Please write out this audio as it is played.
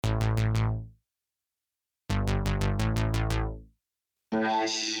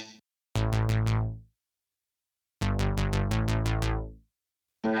Brush,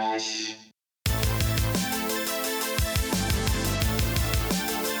 brush.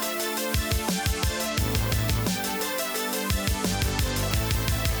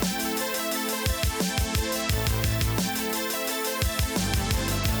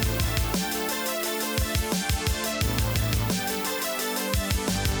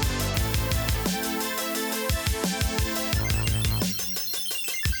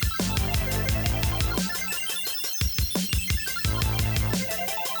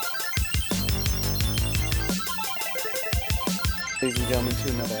 Ladies and gentlemen, to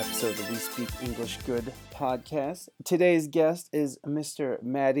another episode of the We Speak English Good podcast. Today's guest is Mr.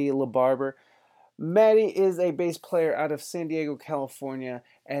 Matty LaBarber. Matty is a bass player out of San Diego, California,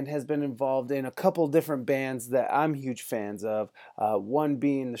 and has been involved in a couple different bands that I'm huge fans of. One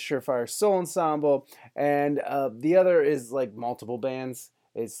being the Surefire Soul Ensemble, and the other is like multiple bands.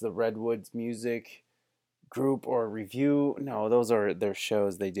 It's the Redwoods Music Group or Review. No, those are their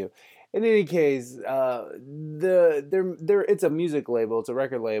shows they do. In any case, it's a music label. It's a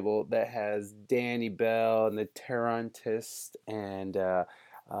record label that has Danny Bell and the Tarantists and the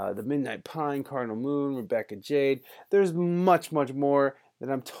Midnight Pine, Cardinal Moon, Rebecca Jade. There's much, much more that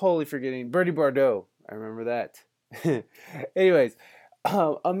I'm totally forgetting. Bertie Bardot, I remember that. Anyways,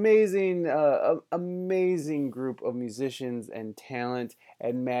 amazing group of musicians and talent,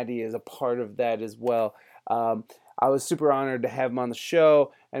 and Matty is a part of that as well. I was super honored to have him on the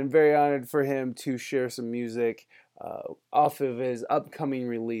show, and very honored for him to share some music off of his upcoming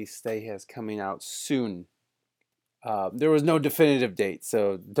release that he has coming out soon. There was no definitive date,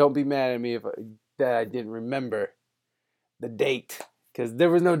 so don't be mad at me that I didn't remember the date, because there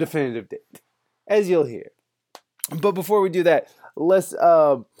was no definitive date, as you'll hear. But before we do that, let's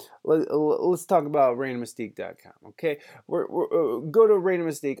talk about ReinaMystique.com. Okay, go to Reina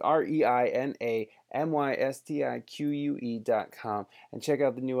Mystique, ReinaMystique.com, and check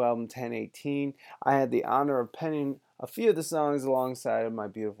out the new album 1018. I had the honor of penning a few of the songs alongside of my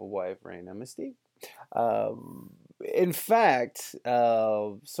beautiful wife, Reina Mystique. In fact,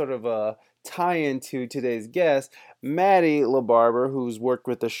 sort of a tie-in to today's guest, Matty LaBarber, who's worked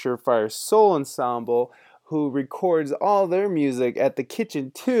with the Surefire Soul Ensemble, who records all their music at the Kitchen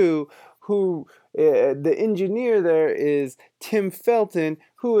 2, who the engineer there is Tim Felton,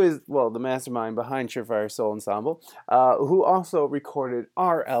 who is, well, the mastermind behind Surefire Soul Ensemble, who also recorded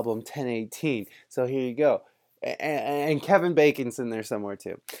our album 1018. So here you go. And Kevin Bacon's in there somewhere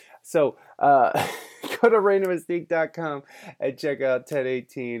too. So go to ReinaMystique.com and check out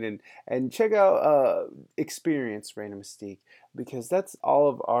 1018 and check out Experience Reina Mystique, because that's all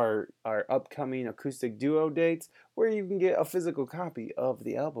of our upcoming acoustic duo dates where you can get a physical copy of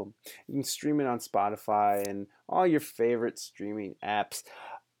the album. You can stream it on Spotify and all your favorite streaming apps.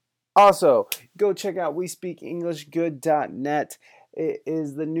 Also, go check out WeSpeakEnglishGood.net. It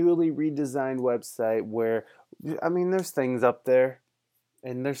is the newly redesigned website where, I mean, there's things up there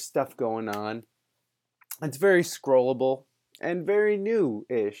and there's stuff going on. It's very scrollable and very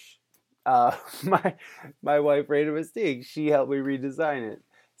new-ish. My wife, Reina Mystique, she helped me redesign it.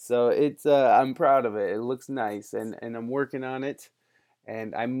 So it's I'm proud of it. It looks nice, and I'm working on it.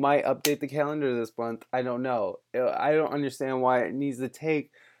 And I might update the calendar this month. I don't know. I don't understand why it needs to take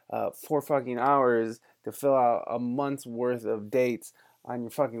 4 fucking hours to fill out a month's worth of dates on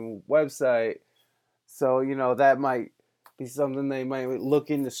your fucking website. So, that might be something they might look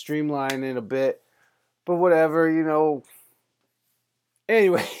into streamline in a bit. But whatever,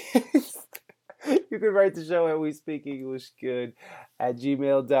 Anyway, you can write the show at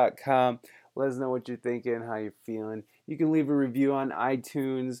WeSpeakEnglishGood@gmail.com. Let us know what you're thinking, how you're feeling. You can leave a review on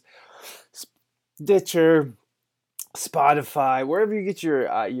iTunes, Stitcher, Spotify, wherever you get your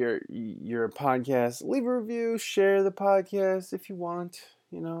podcast. Leave a review, share the podcast if you want.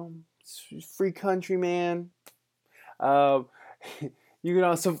 It's free country, man. You can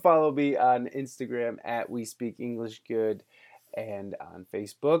also follow me on Instagram at WeSpeakEnglishGood and on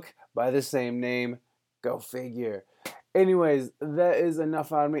Facebook by the same name. Go figure. Anyways, that is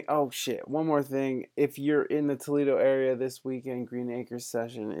enough on me. Oh shit, one more thing. If you're in the Toledo area this weekend, Green Acres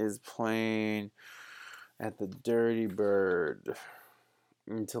Session is playing at the Dirty Bird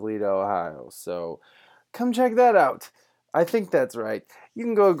in Toledo, Ohio. So come check that out. I think that's right. You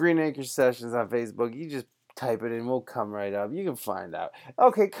can go to Green Acres Sessions on Facebook. You just type it in, we'll come right up. You can find out.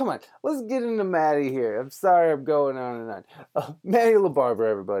 Okay, come on. Let's get into Matty here. I'm sorry I'm going on and on. Matty LaBarber,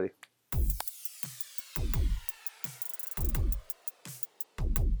 everybody.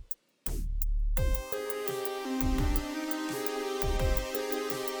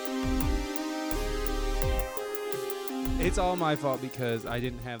 It's all my fault because I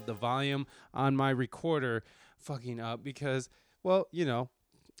didn't have the volume on my recorder fucking up because, well,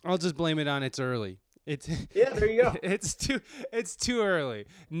 I'll just blame it on it's early. It's Yeah, there you go. it's too early.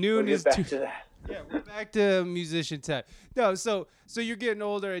 Noon We'll is get back too to that. Yeah, we're back to musician tech. No, so you're getting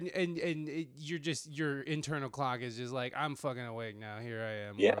older and you're just your internal clock is just like I'm fucking awake now. Here I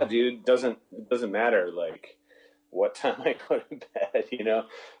am. Yeah, world. dude, it doesn't matter like what time I go to bed,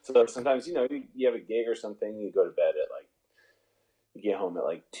 So sometimes, you have a gig or something, you go to bed at like you get home at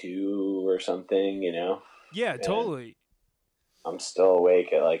like 2 or something, Yeah, and totally. I'm still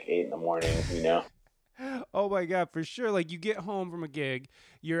awake at like 8 in the morning, Oh my god, for sure. Like you get home from a gig,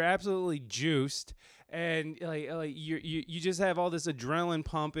 you're absolutely juiced, and like you just have all this adrenaline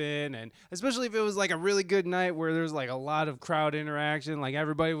pumping, and especially if it was like a really good night where there's like a lot of crowd interaction, like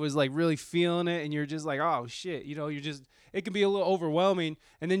everybody was like really feeling it, and you're just like, oh shit, it can be a little overwhelming,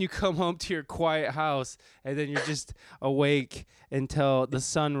 and then you come home to your quiet house, and then you're just awake until the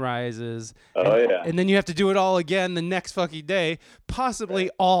sun rises. Oh, yeah. And then you have to do it all again the next fucking day, possibly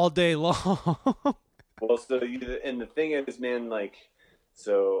Right. all day long. Well, and the thing is, man, like,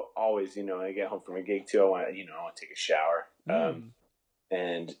 so always, I get home from a gig too. I want to take a shower,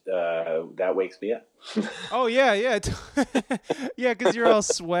 and that wakes me up. Oh yeah, yeah, yeah, because you're all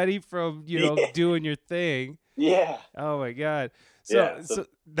sweaty from Yeah. doing your thing. Yeah, Oh my god. yeah. So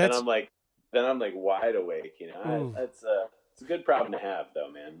then that's I'm like wide awake. Ooh. It's a good problem to have,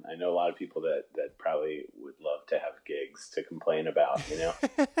 though, man. I know a lot of people that probably would love to have gigs to complain about.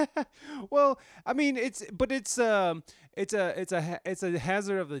 Well, I mean, it's a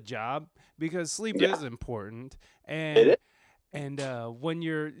hazard of the job because sleep Yeah. is important, It is. and when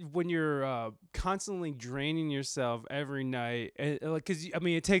you're constantly draining yourself every night, because I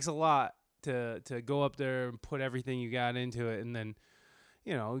mean, it takes a lot to go up there and put everything you got into it, and then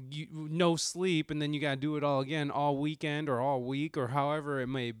no sleep, and then you got to do it all again all weekend or all week or however it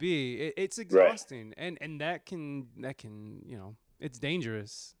may be. It's exhausting, and that can it's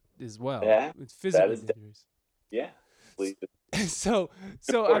dangerous as well. Yeah, It's physically is dangerous. Yeah. Sleep is So I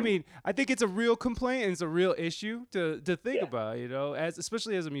important. mean, I think it's a real complaint and it's a real issue to think Yeah. about,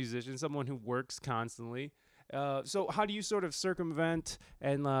 especially as a musician, someone who works constantly. So how do you sort of circumvent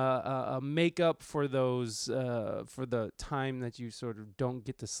and make up for those for the time that you sort of don't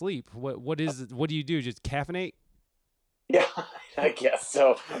get to sleep? What is it? What do you do? Just caffeinate? Yeah, I guess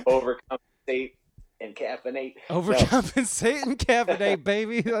so. Overcompensate and caffeinate. Overcompensate and caffeinate,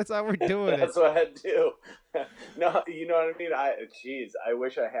 baby. That's how we're doing That's it. what I do. No, you know what I mean? I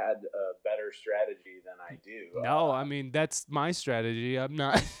wish I had a better strategy than I do. No, I mean that's my strategy. I'm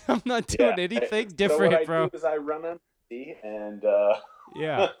not I'm not doing anything So different, what I bro. do is I run on empty, and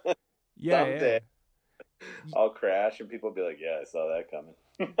Yeah. Yeah, someday I'll crash, and people will be like, "Yeah, I saw that coming."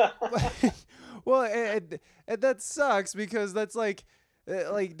 yeah. Well, and that sucks because that's like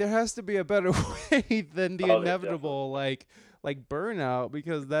there has to be a better way than the Oh, there inevitable like burnout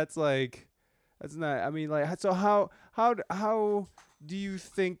because that's not. I mean, like, so how do you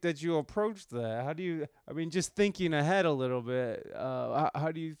think that you approach that? How do you? I mean, just thinking ahead a little bit.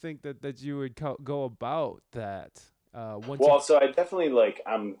 How do you think that you would go about that? Well, so I definitely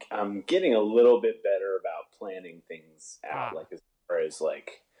I'm getting a little bit better about planning things out, like as far as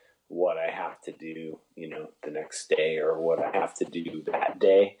like what I have to do, the next day or what I have to do that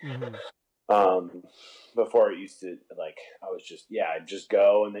day. Mhm. Before it used to I was I'd just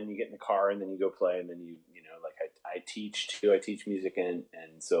go, and then you get in the car, and then you go play, and then I teach too. I teach music, and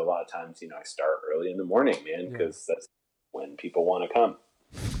so a lot of times I start early in the morning, man, because that's when people want to come.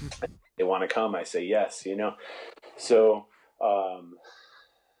 They want to come, I say yes, So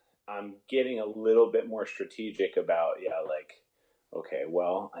I'm getting a little bit more strategic about okay,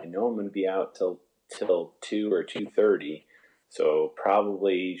 well, I know I'm going to be out till 2 or 2:30, so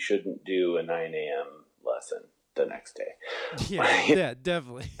probably shouldn't do a 9 a.m. lesson the next day. Yeah,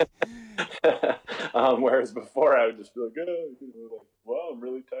 definitely. Whereas before I would just be like, well, I'm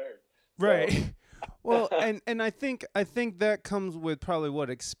really tired. Right. So, Well, and I think that comes with probably what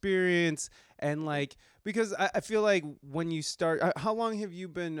experience and because I feel like when you start, how long have you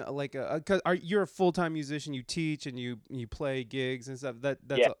been you're a full-time musician, you teach and you play gigs and stuff.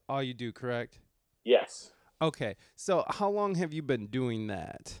 That's all you do, correct? Yes. Okay. So how long have you been doing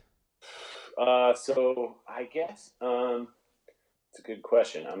that? So I guess it's a good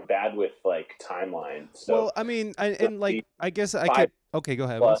question. I'm bad with timeline. So Well, I mean, I guess I 5 could. Okay, go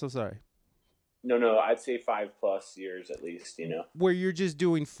ahead. I'm plus. so sorry. No, I'd say 5+ years at least. Where you're just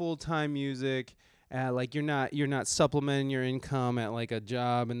doing full-time music, you're not supplementing your income at like a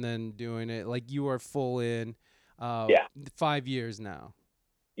job and then doing it. Like you are full in. 5 years now.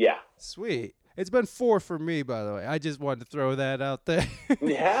 Yeah. Sweet. It's been 4 for me, by the way. I just wanted to throw that out there.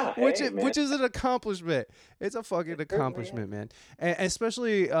 Yeah, hey, Which is an accomplishment. It's a fucking accomplishment, man. And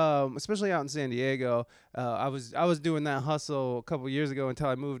especially out in San Diego. I was doing that hustle a couple years ago until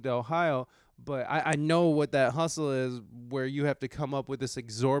I moved to Ohio. But I know what that hustle is, where you have to come up with this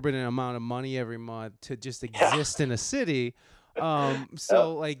exorbitant amount of money every month to just exist in a city.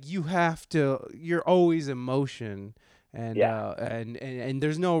 So like you're always in motion, and and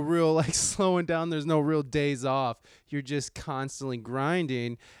there's no real like slowing down. There's no real days off. You're just constantly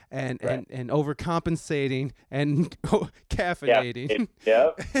grinding and overcompensating and caffeinating. Yeah,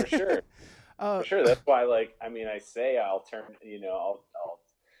 for sure. For sure. That's why, like, I mean, I say I'll turn,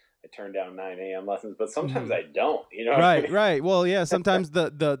 I turn down 9 a.m. lessons, but sometimes I don't, Right, what I mean? Right. Well, yeah, sometimes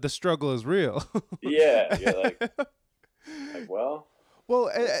the struggle is real. Yeah. You're like, well,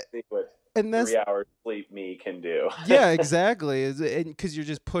 let's see what and that's 3 hours sleep me can do. Yeah, exactly. Because you're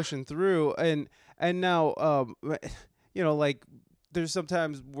just pushing through. And now, like, there's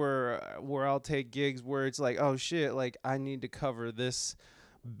sometimes where I'll take gigs where it's like, oh shit, like I need to cover this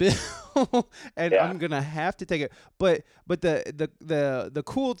bill and I'm gonna have to take it. But the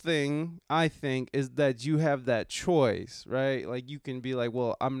cool thing I think is that you have that choice, right? Like you can be like,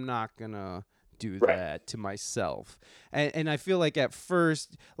 well, I'm not gonna do that to myself. And I feel like at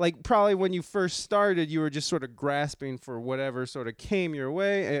first, like probably when you first started, you were just sort of grasping for whatever sort of came your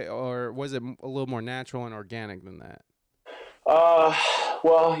way, or was it a little more natural and organic than that?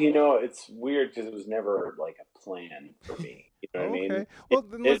 Well, it's weird because it was never like a plan for me. You know what I mean? Well,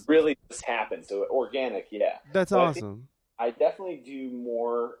 it really just happened. So organic, yeah. That's awesome. I definitely do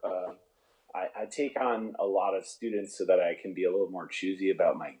more. I take on a lot of students so that I can be a little more choosy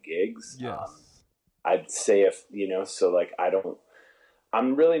about my gigs. Yes. I'd say so like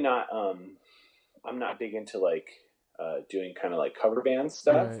I'm really not, I'm not big into like doing kind of like cover band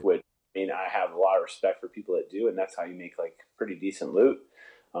stuff, Right. which I have a lot of respect for people that do, and that's how you make like pretty decent loot.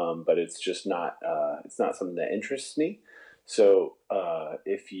 But it's just not, it's not something that interests me. So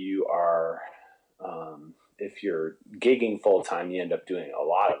if you're gigging full time, you end up doing a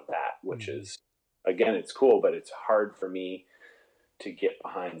lot of that, which is, again, it's cool, but it's hard for me to get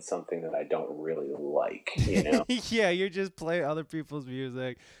behind something that I don't really like, Yeah, you're just playing other people's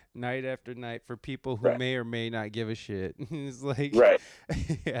music night after night for people who may or may not give a shit. It's like,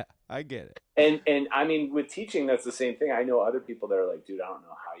 yeah, I get it. And I mean, with teaching, that's the same thing. I know other people that are like, dude, I don't know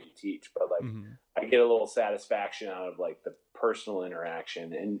how you teach, but like, I get a little satisfaction out of like the personal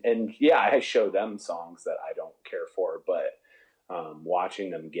interaction. And yeah, I show them songs that I don't care for, but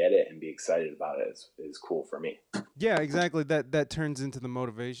watching them get it and be excited about it is cool for me. Yeah, exactly. That turns into the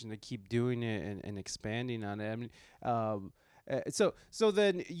motivation to keep doing it and expanding on it. I mean, so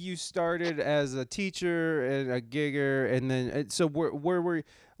then you started as a teacher and a gigger, and then so where were you?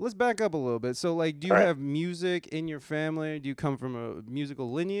 Let's back up a little bit. So like, do you have music in your family? Do you come from a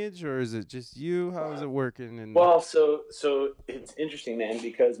musical lineage, or is it just you? How is it working? Well, so it's interesting, man,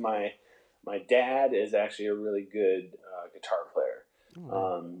 because my dad is actually a really good guitar player.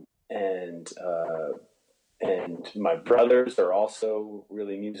 And my brothers are also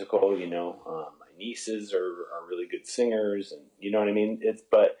really musical, my nieces are really good singers, and you know what I mean?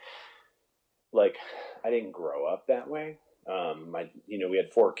 But like, I didn't grow up that way. We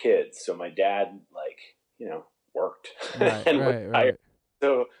had 4 kids, so my dad worked and retired.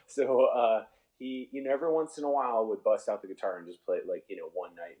 So he, every once in a while would bust out the guitar and just play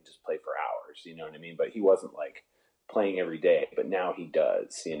one night and just play for hours, you know what I mean? But he wasn't like playing every day, but now he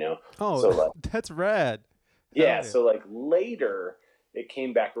does, Oh, so like, that's rad. Yeah. So like later it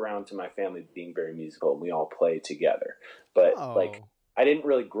came back around to my family being very musical and we all play together, but like, I didn't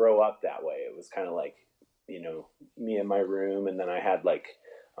really grow up that way. It was kind of like, me in my room. And then I had like,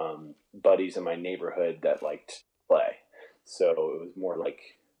 buddies in my neighborhood that liked to play. So it was more like,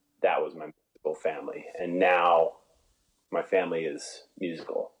 that was my musical family. And now my family is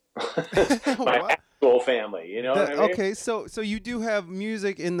musical. My actual family, what I mean? Okay, so you do have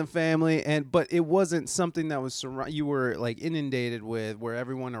music in the family, but it wasn't something that was you were like inundated with, where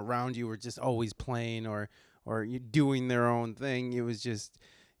everyone around you were just always playing or you doing their own thing. It was just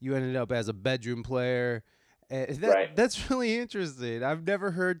you ended up as a bedroom player. That's really interesting. I've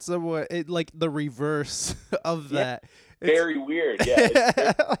never heard someone like the reverse of that. It's very weird,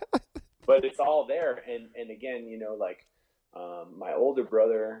 yeah. But it's all there, and again, like my older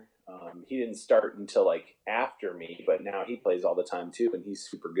brother, he didn't start until like after me, but now he plays all the time too, and he's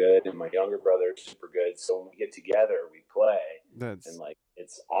super good. And my younger brother is super good. So when we get together, we play, and like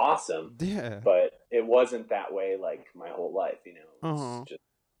it's awesome. Yeah. But it wasn't that way like my whole life, It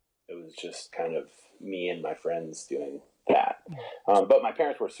was just kind of me and my friends doing that. But my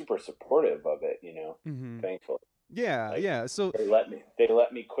parents were super supportive of it, Mm-hmm. thankfully. Yeah, Like yeah. So they let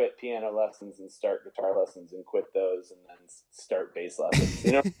me quit piano lessons and start guitar lessons and quit those and then start bass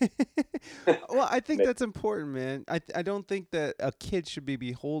lessons. well, I think that's important, man. I don't think that a kid should be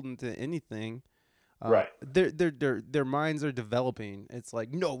beholden to anything. Right. Their minds are developing. It's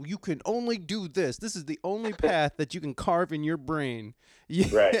like, no, you can only do this. This is the only path that you can carve in your brain.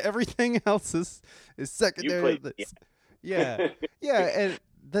 Right. Everything else is You secondary to play this. Yeah, yeah, and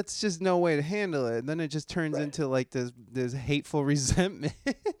that's just no way to handle it. And then it just turns Right. into like this hateful resentment.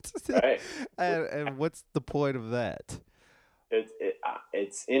 Right. And what's the point of that?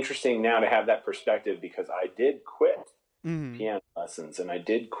 It's interesting now to have that perspective because I did quit Mm-hmm. piano lessons and I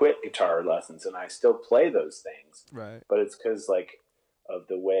did quit guitar lessons and I still play those things. Right. But it's because like of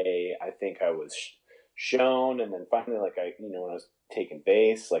the way I think I was shown, and then finally like when I was taking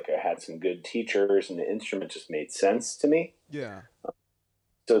bass, like I had some good teachers and the instrument just made sense to me. Yeah.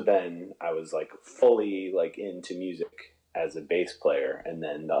 So then I was like fully like into music as a bass player, and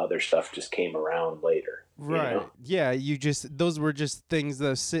then the other stuff just came around later. Right. Yeah, those were just things that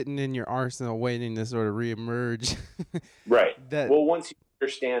are sitting in your arsenal waiting to sort of reemerge. Right. That Well, once you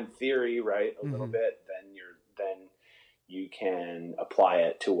understand theory, right, a little Mhm. bit, then you can apply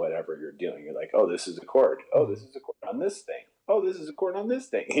it to whatever you're doing. You're like, oh, this is a chord. Oh, this is a chord on this thing. Oh, this is a chord on this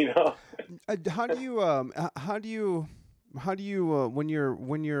thing. How do you when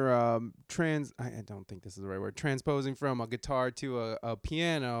you're I don't think this is the right word, transposing from a guitar to a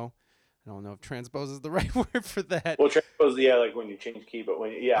piano. I don't know if transpose is the right word for that. Well, transpose, yeah, like when you change key, but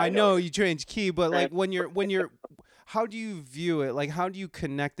I know you change key, but like when you're how do you view it? Like how do you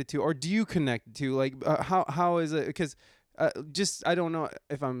connect the two, or do you connect the two? Like how is it? Because just I don't know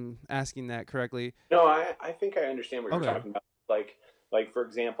if I'm asking that correctly. No, I think I understand what you're Okay. talking about. Like for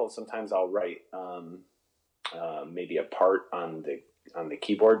example, sometimes I'll write maybe a part on the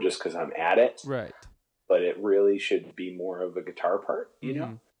keyboard just because I'm at it, Right. but it really should be more of a guitar part,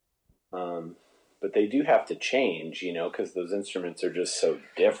 Mhm. But they do have to change, because those instruments are just so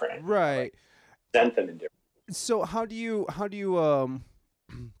different. Right. Sent them in different. So how do you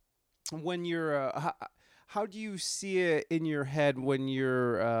when you're how do you see it in your head when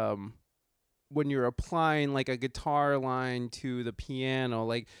you're applying like a guitar line to the piano?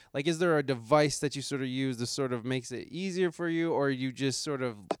 Like is there a device that you sort of use that sort of makes it easier for you, or you just sort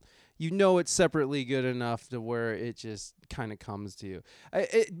of it's separately good enough to where it just kind of comes to you?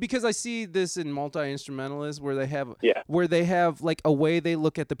 Because I see this in multi-instrumentalists where they have like a way they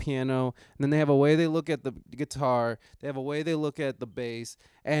look at the piano, and then they have a way they look at the guitar, they have a way they look at the bass,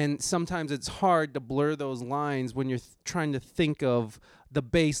 and sometimes it's hard to blur those lines when you're trying to think of the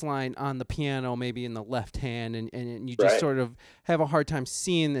bass line on the piano maybe in the left hand, and you just Right. sort of have a hard time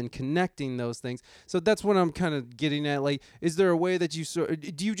seeing and connecting those things. So that's what I'm kind of getting at. Like, is there a way that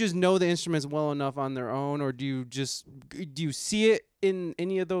do you just know the instruments well enough on their own, or do you see it in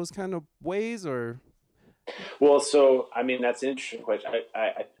any of those kind of ways, or? Well, so I mean that's an interesting question.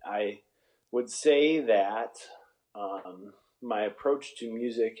 I would say that my approach to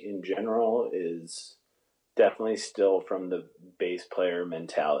music in general is definitely still from the bass player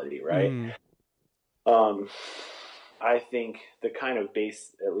mentality, right? Mm. I think the kind of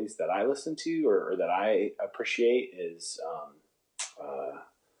bass, at least that I listen to or that I appreciate, is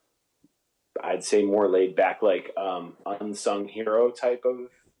I'd say more laid back, like unsung hero type of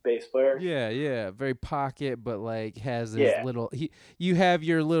bass player. Yeah, very pocket, but like has his Yeah. little. You have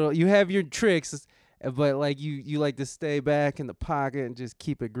your tricks, but like you like to stay back in the pocket and just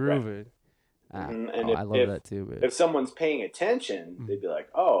keep it grooving. And I love that too. But if someone's paying attention, Mhm. they'd be like,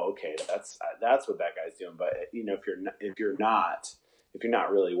 "Oh, okay, that's what that guy's doing." But if you're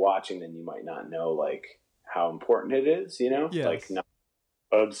not really watching, then you might not know like how important it is. Yes. Like not,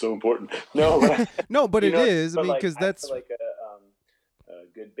 I'm so important. No, but no, but it is. I mean, because I that's feel like a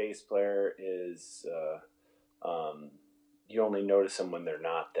good bass player is you only notice them when they're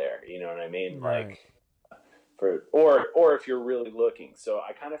not there. You know what I mean? Right. Like or if you're really looking. So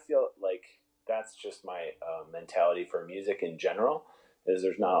I kind of feel like that's just my mentality for music in general. Is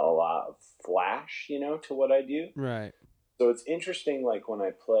there's not a lot of flash, to what I do. right. So it's interesting, like when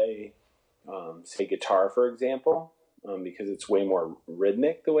I play, say, guitar, for example, because it's way more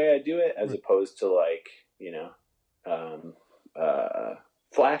rhythmic the way I do it, as opposed to like, um,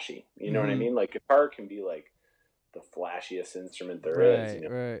 flashy. You know what I Mhm. mean? Like guitar can be like the flashiest instrument there is.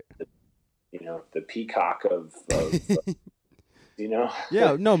 Right. The peacock of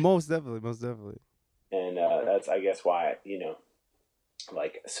Yeah. No. Most definitely. and that's I guess why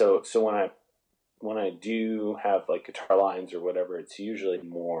like so when I do have like guitar lines or whatever, it's usually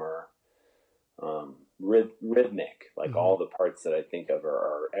more rhythmic. Like Mhm. all the parts that I think of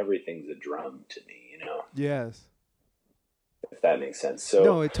are everything's a drum to me. Yes. If that makes sense. So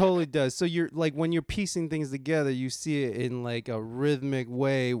No, it totally does. So you're like when you're piecing things together, you see it in like a rhythmic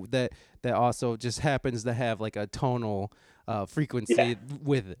way that also just happens to have like a tonal frequency Yeah.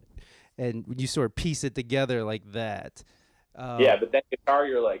 with it, and you sort of piece it together like that. yeah, but then guitar,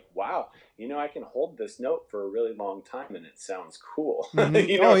 you're like, wow, I can hold this note for a really long time and it sounds cool. Mhm.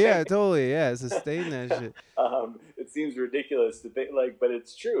 You know Oh what I yeah, mean? totally. Yeah, sustain that shit. It seems ridiculous to think like, but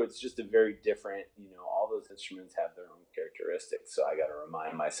it's true. It's just a very different, all those instruments have their own characteristics. So I got to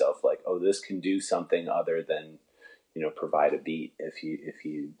remind myself like, oh, this can do something other than, provide a beat if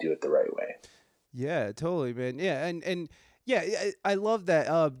you do it the right way. Yeah, totally, man. Yeah, and yeah, I love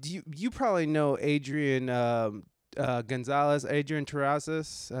that. Do you probably know Adrian Gonzalez, Adrian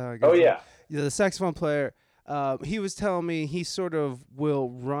Terrazas? Oh yeah. The saxophone player. He was telling me he sort of will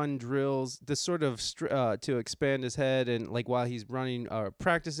run drills to sort of to expand his head, and like while he's running or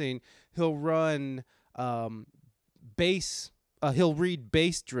practicing, he'll run bass. He'll read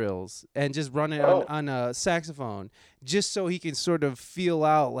bass drills and just run it on a saxophone, just so he can sort of feel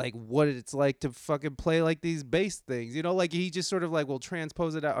out like what it's like to fucking play like these bass things. Like he just sort of like will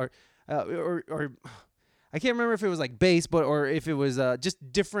transpose it out, or I can't remember if it was like bass, or if it was just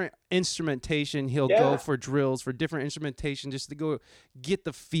different instrumentation. He'll go for drills for different instrumentation just to go get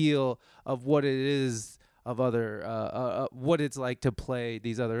the feel of what it is of other what it's like to play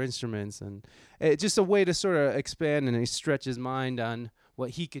these other instruments, and it's just a way to sort of expand and stretch his mind on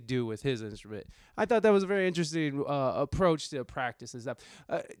what he could do with his instrument. I thought that was a very interesting approach to practice and stuff.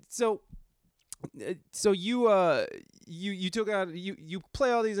 So you took out you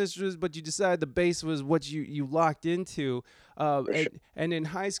play all these instruments, but you decided the bass was what you locked into. And in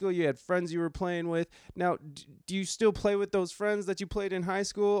high school, you had friends you were playing with. Now, do you still play with those friends that you played in high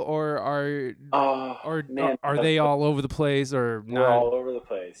school, or are they all over the place or not? We're all over the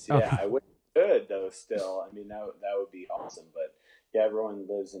place. Yeah, Okay. I wish I could though. Still, I mean that would be awesome. But yeah, everyone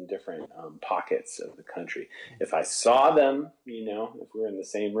lives in different pockets of the country. If I saw them, if we were in the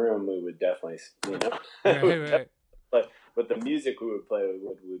same room, we would definitely, Right. But the music we would play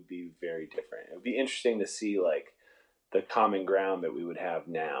would be very different. It would be interesting to see like the common ground that we would have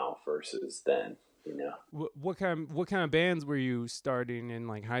now versus then. What kind of bands were you starting in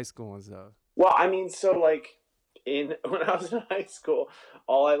like high school and stuff? Well, I mean, so like when I was in high school,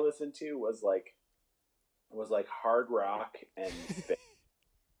 all I listened to was like hard rock and it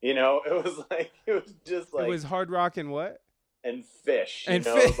was just like It was hard rock and what? And Fish. And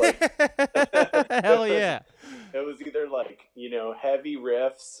It was like, hell yeah. It was either like, heavy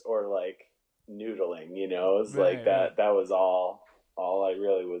riffs or like noodling, it was Right, like that. That was all I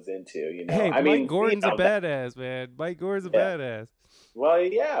really was into, Hey, I Mike mean, Gordon's a badass, man. Mike Gordon's a badass. Well,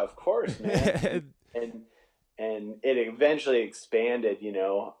 yeah, of course, man. and it eventually expanded,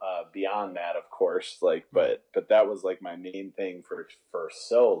 beyond that, of course, like, but that was like my main thing for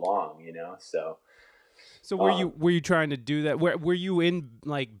so long, So were you trying to do that? Were you in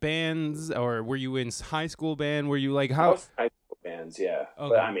like bands, or were you in high school band? Were you like how? High school bands, yeah.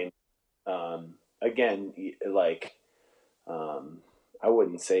 Okay. But I mean, again, like, I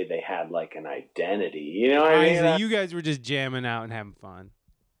wouldn't say they had like an identity, you know what I mean? You guys were just jamming out and having fun.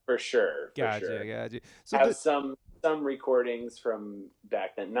 For sure. Gotcha. So I have some recordings from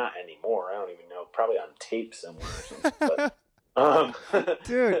back then, not anymore. I don't even know, probably on tape somewhere or something. But,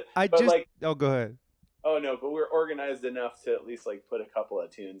 dude, oh, go ahead. Oh no, but we're organized enough to at least like put a couple of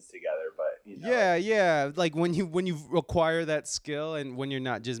tunes together. But yeah. Like when you acquire that skill, and when you're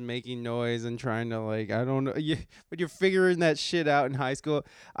not just making noise and trying to like, I don't know, but you're figuring that shit out in high school.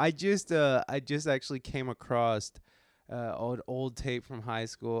 I just actually came across old tape from high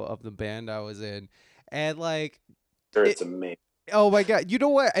school of the band I was in, and like, it's amazing. Oh my god, you know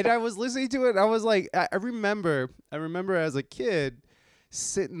what? And I was listening to it, and I was like, I remember as a kid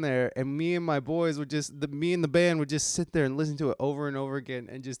sitting there, and me and my boys would me and the band would just sit there and listen to it over and over again,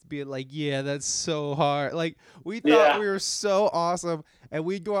 and just be like, yeah, that's so hard. Like, we thought we were so awesome, and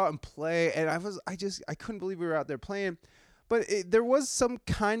we'd go out and play, and I couldn't believe we were out there playing. But there was something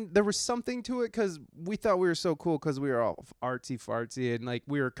to it, because we thought we were so cool, because we were all artsy fartsy, and like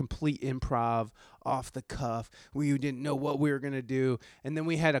we were complete improv, off the cuff. We didn't know what we were gonna do, and then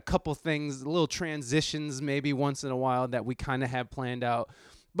we had a couple things, little transitions, maybe once in a while, that we kind of had planned out.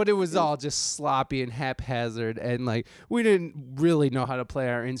 But it was all just sloppy and haphazard, and like we didn't really know how to play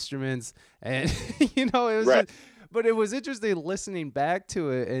our instruments, and it was. Right. But it was interesting listening back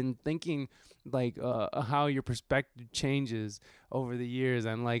to it and thinking, like, how your perspective changes over the years,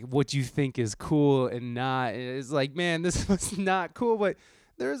 and like what you think is cool and not. It's like, man, this was not cool, but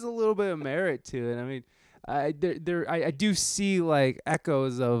there's a little bit of merit to it. I mean, I do see like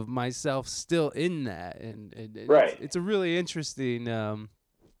echoes of myself still in that, and Right. it's a really interesting.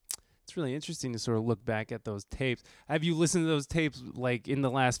 It's really interesting to sort of look back at those tapes. Have you listened to those tapes like in the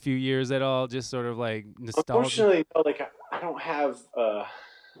last few years at all? Just sort of like nostalgia. Unfortunately, no, like I don't have the.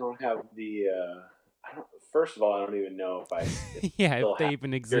 I don't. First of all, I don't even know if I Yeah, still if they have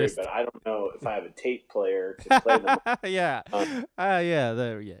even theory, exist. but I don't know if I have a tape player to play them. Yeah. Yeah.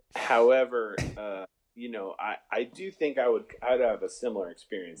 There. Yeah. However, I do think I'd have a similar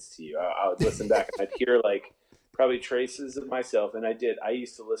experience to you. I would listen back and I'd hear like probably traces of myself, and I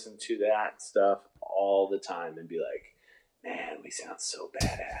used to listen to that stuff all the time and be like, man, we sound so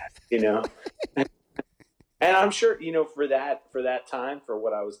badass, And I'm sure, for that time, for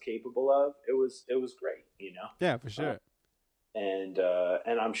what I was capable of, it was great, Yeah, for sure. And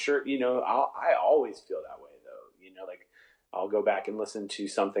I'm sure, I always feel that way though, like I'll go back and listen to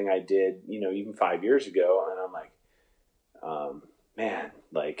something I did, even 5 years ago, and I'm like, man,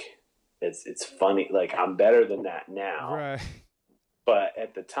 like it's funny, like I'm better than that now, Right. but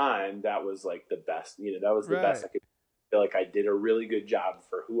at the time that was like the best, that was the Right. best I could feel like I did a really good job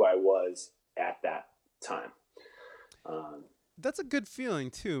for who I was at that time. That's a good feeling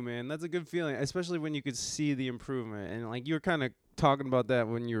too, man. That's a good feeling, especially when you could see the improvement. And like you were kind of talking about that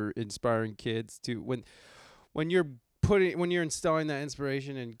when you're inspiring kids too. When you're installing that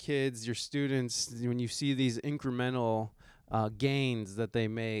inspiration in kids, your students, when you see these incremental gains that they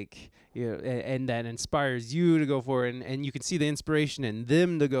make, and that inspires you to go forward, and you can see the inspiration in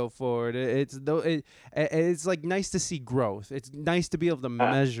them to go forward. It's like nice to see growth. It's nice to be able to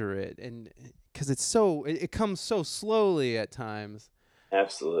measure it, and because it comes so slowly at times.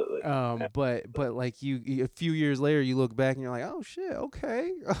 Absolutely. But like you a few years later, you look back and you're like, oh shit,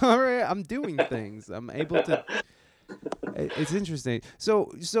 okay, all right, I'm doing things. I'm able to. It's interesting. So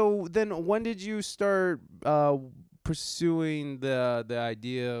then, when did you start pursuing the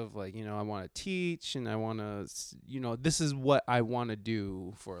idea of like, I want to teach and I want to, this is what I want to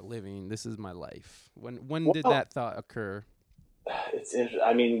do for a living. This is my life. When did that thought occur? It's interesting.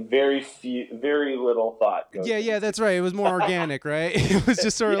 I mean, very little thought goes Yeah, that's right. It was more organic, right? It was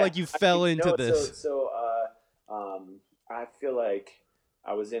just sort of like you fell into this. So I feel like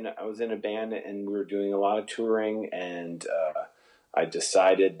I was in a band and we were doing a lot of touring, and I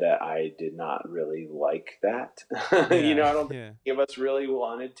decided that I did not really like that. Yeah, I don't think any of us really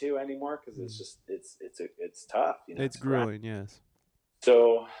wanted to anymore, because it's just it's tough. It's grueling, yes.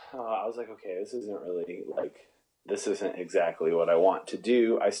 So I was like, okay, this isn't exactly what I want to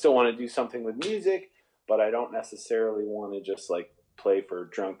do. I still want to do something with music, but I don't necessarily want to just like play for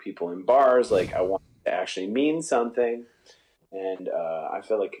drunk people in bars. Like I want it to actually mean something. And I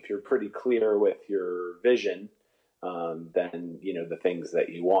feel like if you're pretty clear with your vision, then the things that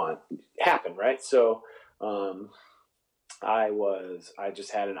you want happen, right? So I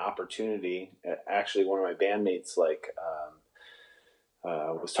just had an opportunity. Actually, one of my bandmates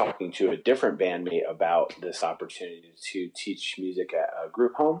was talking to a different bandmate about this opportunity to teach music at a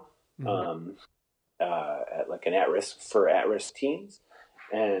group home, at like an at-risk teens,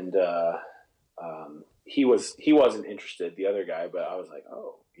 and he wasn't interested, the other guy, but I was like,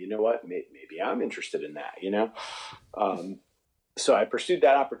 oh, you know what? Maybe I'm interested in that, So I pursued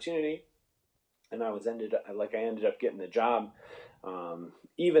that opportunity, and I ended up getting the job,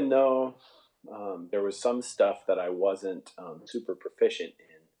 even though there was some stuff that I wasn't super proficient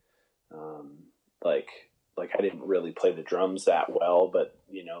in, like I didn't really play the drums that well, but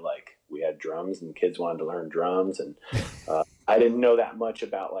like we had drums and kids wanted to learn drums, and I didn't know that much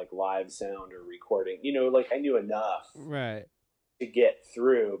about like live sound or recording. Like I knew enough right to get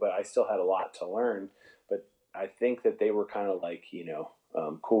through, but I still had a lot to learn. But I think that they were kind of like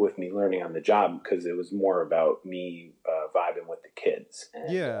cool with me learning on the job, because it was more about me vibing with the kids.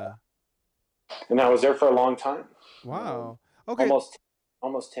 And, and I was there for a long time. Wow. Okay.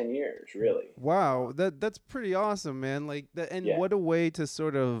 Almost 10 years, really. Wow, that's pretty awesome, man. Like that, and what a way to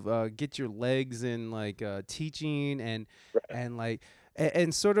sort of get your legs in like teaching and like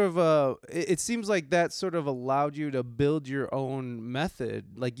and sort of it seems like that sort of allowed you to build your own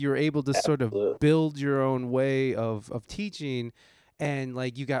method. Like you're able to sort of build your own way of teaching, and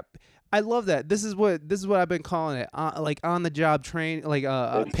like you got. I love that. This is what I've been calling it. Like on the job train, like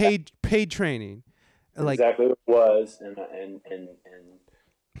paid training. Like, exactly what it was, and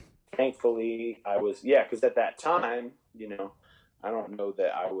thankfully I was, because at that time, I don't know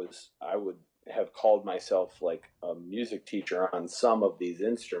that I would have called myself like a music teacher on some of these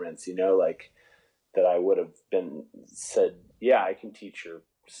instruments, like that I would have been said, yeah, I can teach your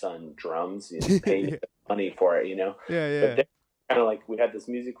son drums, pay me money for it, Yeah. But kind of like we had this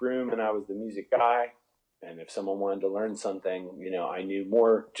music room, and I was the music guy. And if someone wanted to learn something, I knew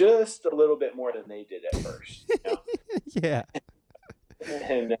more, just a little bit more than they did at first. Yeah.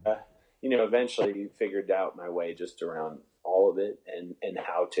 And eventually figured out my way just around all of it and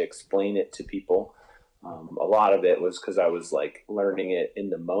how to explain it to people. A lot of it was because I was like learning it in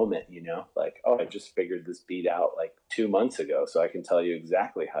the moment, like, oh, I just figured this beat out like 2 months ago, so I can tell you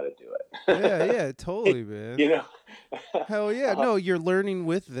exactly how to do it. Yeah, totally, man. Hell yeah. No, you're learning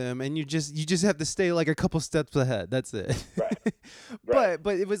with them, and you just have to stay like a couple steps ahead. That's it. Right.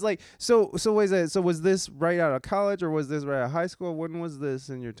 But it was like, so was this right out of college, or was this right out of high school? When was this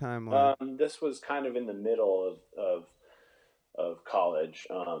in your timeline? This was kind of in the middle of college.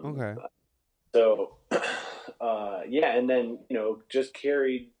 Okay. So, yeah, and then, just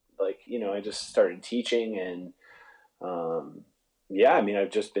carried, like, I just started teaching, and, yeah, I mean,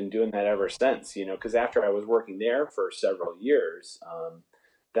 I've just been doing that ever since, because after I was working there for several years,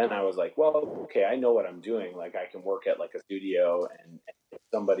 then I was like, well, okay, I know what I'm doing. Like, I can work at like a studio, and if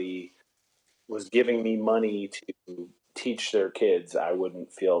somebody was giving me money to teach their kids, I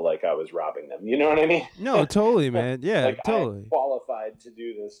wouldn't feel like I was robbing them. You know what I mean? No, totally, man. Yeah, Like, totally. I'm qualified to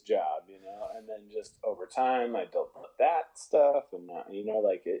do this job, and then just over time I built up that stuff, and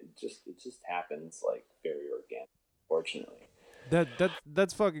like it just happens like very organic, fortunately.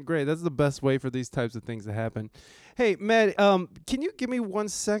 That's fucking great. That's the best way for these types of things to happen. Hey, Matt, can you give me 1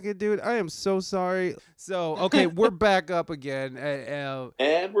 second, dude? I am so sorry. So, okay, we're back up again.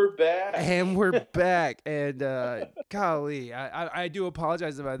 And we're back. And we're back. And golly, I do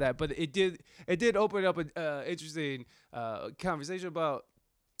apologize about that, but it did open up an interesting conversation about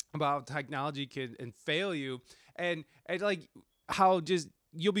technology can fail you, and like how just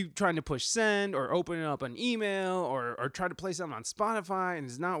you'll be trying to push send or open up an email or try to play something on Spotify and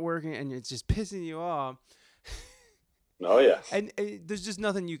it's not working and it's just pissing you off. Oh yeah. And there's just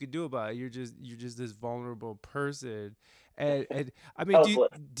nothing you can do about it. You're just this vulnerable person. And I mean,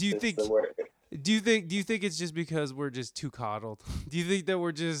 do you think it's just because we're just too coddled? Do you think that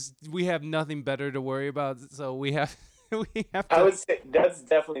we have nothing better to worry about, so we have to... I would say that's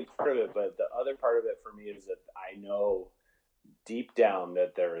definitely part of it, but the other part of it for me is that I know deep down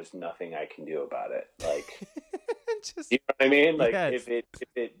that there is nothing I can do about it. Like, you know what I mean? Like, yes.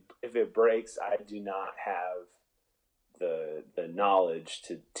 if it breaks, I do not have the knowledge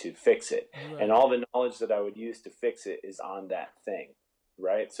to fix it, right. And all the knowledge that I would use to fix it is on that thing,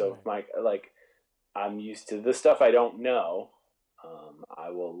 right? So right. If I'm used to the stuff I don't know, I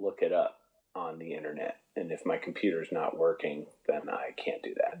will look it up on the internet, and if my computer's not working, then I can't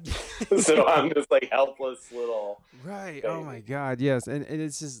do that. So I'm just like helpless little right baby. Oh my god, yes. And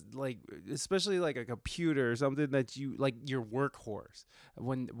it's just like, especially like a computer or something that you like, your workhorse,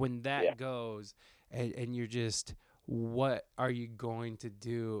 when that goes, and you're just, what are you going to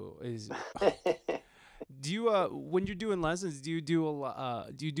do? Do you when you're doing lessons, do you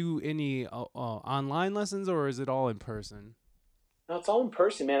do any online lessons, or is it all in person? No, it's all in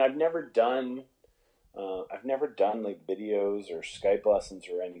person, man. I've never done like videos or Skype lessons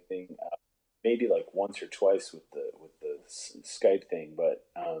or anything. Maybe like once or twice with the Skype thing, but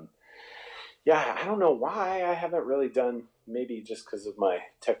yeah, I don't know why I haven't really done. Maybe just because of my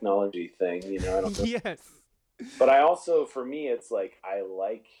technology thing, I don't know. Yes. But I also, for me, it's like I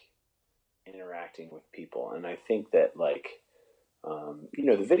like interacting with people, and I think that like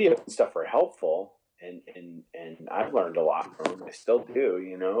the videos and stuff are helpful. And I've learned a lot from them. I still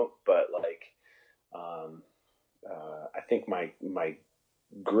do, but like, I think my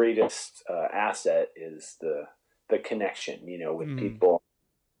greatest asset is the connection, with people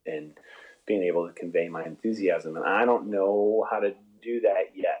and being able to convey my enthusiasm. And I don't know how to do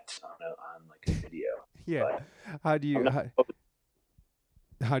that yet on like a video. Yeah. How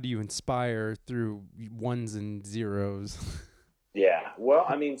do you inspire through ones and zeros? Yeah, well,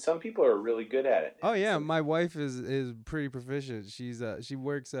 I mean, some people are really good at it. Oh yeah, my wife is pretty proficient. She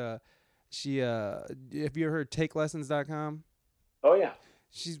works have you ever heard takelessons.com? Oh yeah.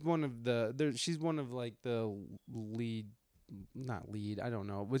 She's one of like the lead, not lead, I don't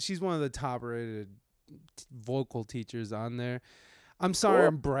know, but she's one of the top rated vocal teachers on there. I'm sorry,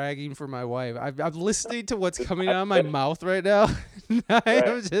 I'm bragging for my wife. I'm listening to what's coming out of my mouth right now. I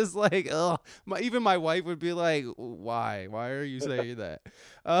am just like, oh, even my wife would be like, why? Why are you saying that?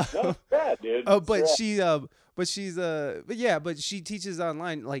 No, bad, dude. But she teaches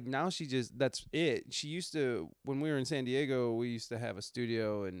online. Like now that's it. She used to, when we were in San Diego, we used to have a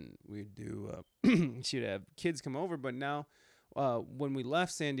studio and we'd do, she'd have kids come over. But now, when we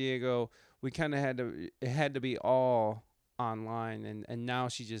left San Diego, we kind of it had to be all online, and now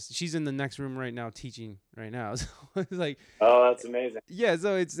she's in the next room right now teaching right now. So it's like, Oh, that's amazing. yeah,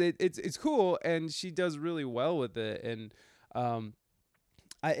 so it's cool, and she does really well with it, and um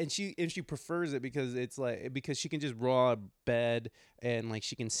she prefers it because it's like, because she can just roll out of bed, and like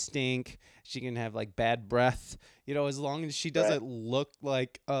she can stink, she can have like bad breath, as long as she doesn't look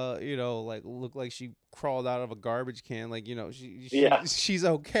like like look like she crawled out of a garbage can, like Yeah. she's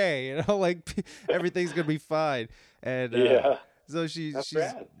okay, like everything's gonna be fine, and Yeah. so That's she's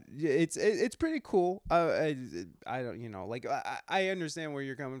rad. yeah, it's pretty cool. I don't like I understand where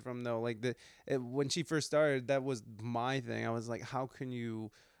you're coming from though. Like when she first started, that was my thing. I was like, how can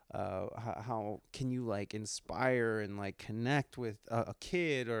you how can you like inspire and like connect with a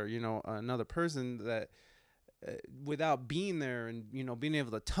kid or another person that without being there and being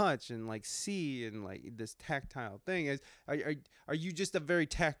able to touch and like see and like this tactile thing is are you just a very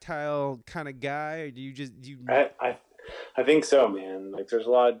tactile kind of guy, or do you I think so, man. Like there's a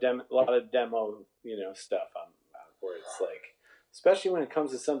lot of demo, stuff on where it's like, especially when it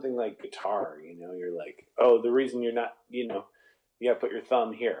comes to something like guitar, you're like, oh, the reason you're not, you got to put your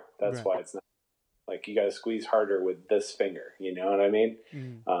thumb here. That's Right. why it's not like you got to squeeze harder with this finger. You know what I mean?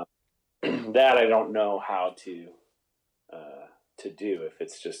 That I don't know how to do if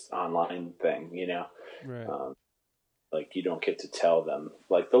it's just online thing, right. like you don't get to tell them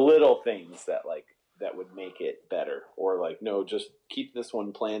like the little things that would make it better, or like, no, just keep this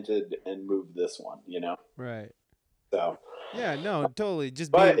one planted and move this one, Right. So Yeah, no, totally.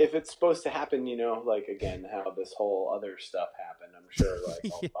 Just but being if it's supposed to happen, like again, how this whole other stuff happened, I'm sure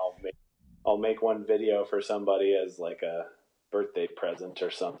like Yeah. I'll make one video for somebody as like a birthday present or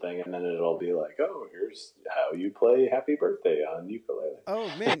something, and then it'll be like, oh, here's how you play Happy Birthday on ukulele.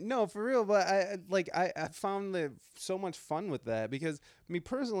 Oh man, no, for real. But I found so much fun with that, because me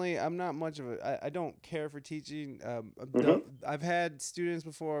personally, I'm not much of I don't care for teaching. I've had students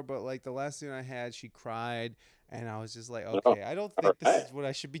before, but like the last student I had, she cried, and I was just like, okay, I don't think this is what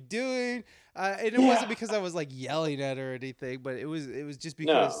I should be doing. And it wasn't because I was like yelling at her or anything, but it was just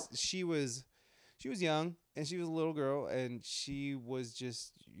because she was young, and she was a little girl, and she was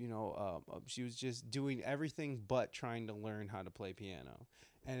just she was just doing everything but trying to learn how to play piano.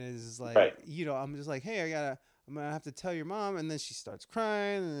 And it's like, I'm just like, hey, I'm gonna have to tell your mom, and then she starts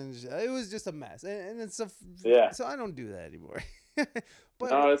crying, and then it was just a mess, and it's so I don't do that anymore.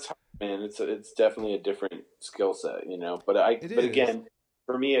 But no, it's hard, man. It's definitely a different skill set, But again,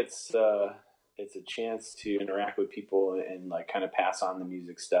 for me, it's a chance to interact with people and like kind of pass on the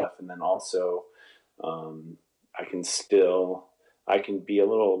music stuff, and then also I can be a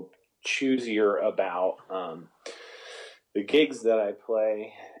little choosier about the gigs that I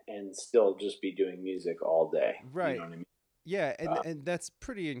play, and still just be doing music all day. Right. You know what I mean? Yeah, and that's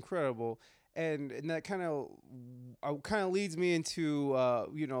pretty incredible. And that kind of leads me into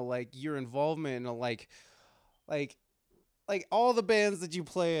like your involvement in like all the bands that you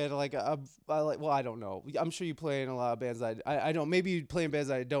play in. Like I don't know, I'm sure you play in a lot of bands I don't, maybe you play in bands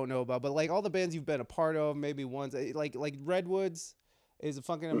I don't know about, but like all the bands you've been a part of, maybe ones like Redwoods is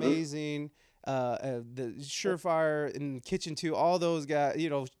fucking amazing. The Surefire and Kitchen 2, all those guys,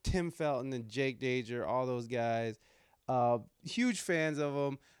 Tim Felton and Jake Dager, all those guys, huge fans of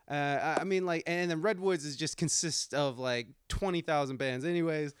them. I mean, like, and then Redwoods is just consists of like 20,000 bands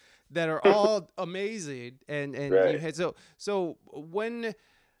anyways that are all amazing, and right. You had so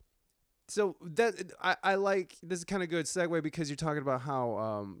that I like, this is kind of good segue, because you're talking about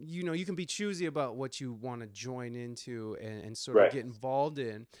how you can be choosy about what you want to join into and sort of get involved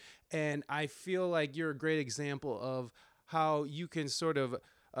in, and I feel like you're a great example of how you can sort of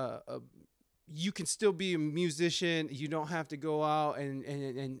you can still be a musician. You don't have to go out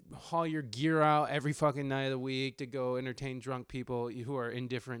and haul your gear out every fucking night of the week to go entertain drunk people who are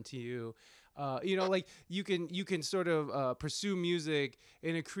indifferent to you. Like you can sort of pursue music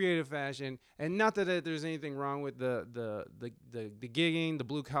in a creative fashion, and not that there's anything wrong with the gigging, the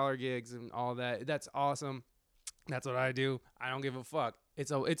blue collar gigs and all that. That's awesome. That's what I do. I don't give a fuck.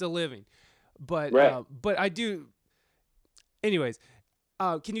 It's a living, but I do. Anyways,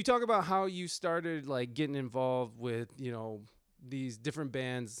 can you talk about how you started like getting involved with these different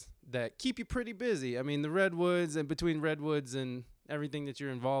bands that keep you pretty busy? I mean, the Redwoods, and between Redwoods and everything that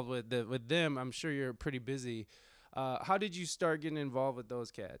you're involved with them, I'm sure you're pretty busy. How did you start getting involved with those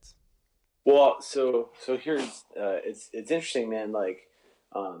cats? Well, so here's it's interesting, man. Like,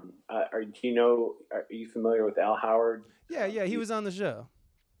 are you familiar with Al Howard? Yeah, he was on the show.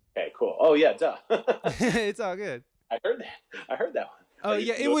 Okay, cool. Oh yeah, duh. It's all good. I heard that Oh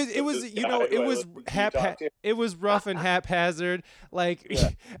yeah, it was it was rough and haphazard. Like Yeah.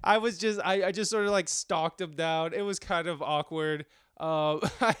 I just sort of like stalked him down. It was kind of awkward.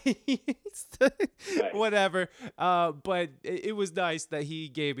 Whatever. But it was nice that he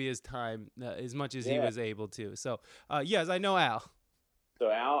gave me his time as much as he was able to. So yes, I know Al. So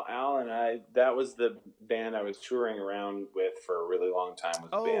Al and I, that was the band I was touring around with for a really long time.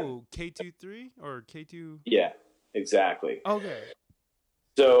 Was the band. Oh, K23 or K2? Yeah, exactly. Okay.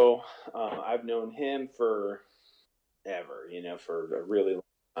 So I've known him for ever, for a really long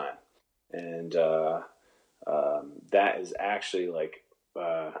time, and that is actually like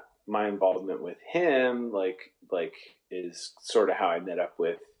my involvement with him, like is sort of how I met up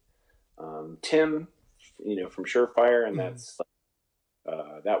with Tim, from Surefire, and that's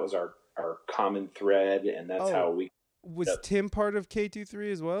that was our common thread, and that's how we. Was Tim part of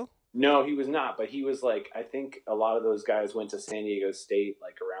K23 as well? No, he was not, but he was like, I think a lot of those guys went to San Diego State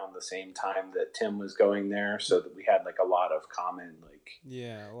like around the same time that Tim was going there, so that we had like a lot of common, like,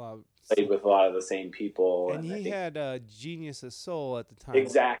 a lot of, played with a lot of the same people. And he had Genius of Soul at the time.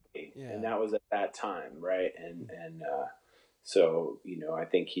 Exactly. Yeah. And that was at that time, right? And so, I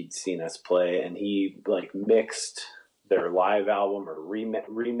think he'd seen us play, and he like mixed their live album or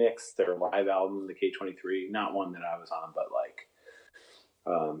remixed their live album, the K23, not one that I was on, but like,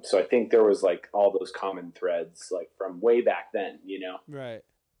 so I think there was like all those common threads like from way back then, right.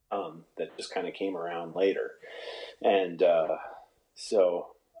 That just kind of came around later. And,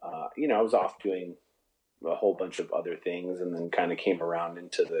 so, I was off doing a whole bunch of other things, and then kind of came around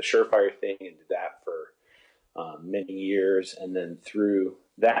into the Surefire thing and did that for, many years. And then through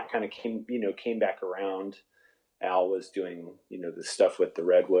that kind of came back around. Al was doing, the stuff with the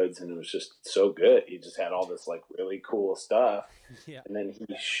Redwoods, and it was just so good. He just had all this like really cool stuff. Yeah. And then he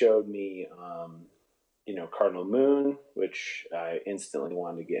showed me, Cardinal Moon, which I instantly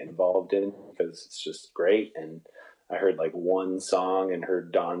wanted to get involved in because it's just great. And I heard like one song and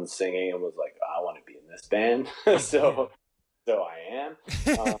heard Don singing and was like, I want to be in this band. so I am,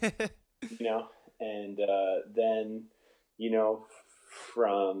 and then,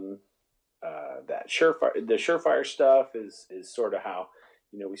 from that the Surefire stuff is sort of how,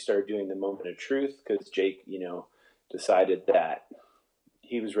 we started doing the Moment of Truth, because Jake, decided that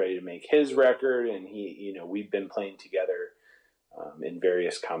he was ready to make his record, and he, we've been playing together in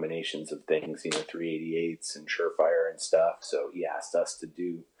various combinations of things, 388s and Surefire and stuff. So he asked us to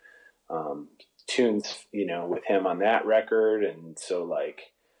do tunes, with him on that record. And so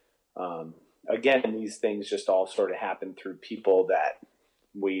like, again, these things just all sort of happen through people that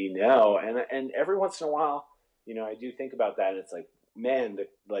we know. And every once in a while, I do think about that, and it's like, man,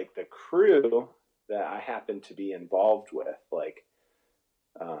 the crew that I happen to be involved with, like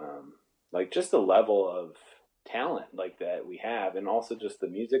just the level of talent like that we have, and also just the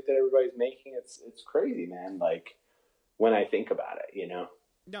music that everybody's making, it's crazy, man. Like when I think about it,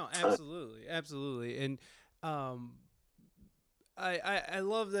 No, absolutely. And I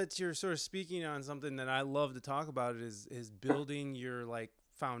love that you're sort of speaking on something that I love to talk about, is building your like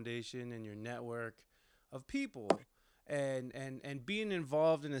foundation and your network of people, and being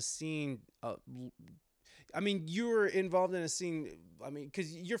involved in a scene. I mean, you were involved in a scene. I mean,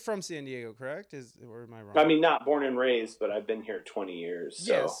 because you're from San Diego, correct? Or am I wrong? I mean, not born and raised, but I've been here 20 years.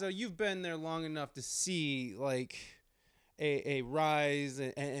 So. Yeah, so you've been there long enough to see like a rise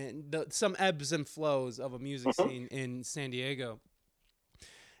and some ebbs and flows of a music scene in San Diego.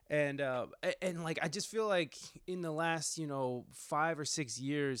 And like, I just feel like in the last 5 or 6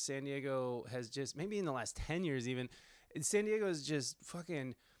 years, San Diego has just, maybe in the last 10 years even, San Diego is just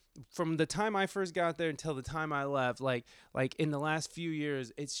fucking, from the time I first got there until the time I left, like in the last few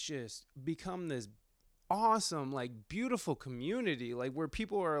years, it's just become this awesome, like beautiful community, like where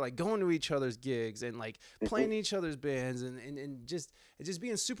people are like going to each other's gigs and like playing each other's bands and just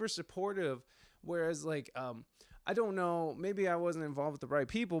being super supportive. Whereas like, I don't know, maybe I wasn't involved with the right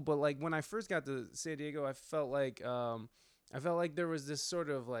people, but like when I first got to San Diego, I felt like there was this sort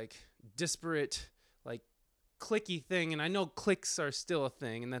of like disparate, like clicky thing. And I know cliques are still a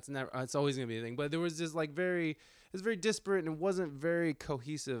thing, and it's always gonna be a thing, but there was this like it's very disparate, and it wasn't very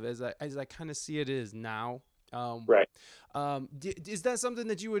cohesive as I kind of see it is now. Right. Is that something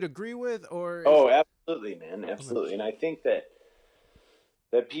that you would agree with, or? Oh, absolutely, man. Absolutely. And I think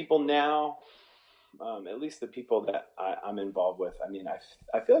that people now, at least the people that I'm involved with, I mean,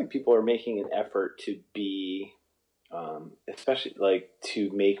 I feel like people are making an effort to be, especially like to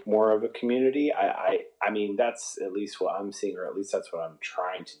make more of a community. I mean, that's at least what I'm seeing, or at least that's what I'm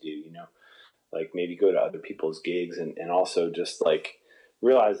trying to do, like maybe go to other people's gigs and also just like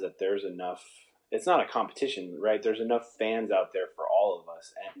realize that there's enough it's not a competition, right? There's enough fans out there for all of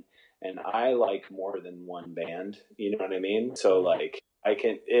us, and I like more than one band. You know what I mean? So like I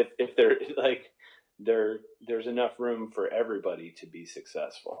can if there like there's enough room for everybody to be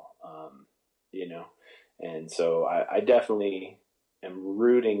successful. You know, and so I definitely am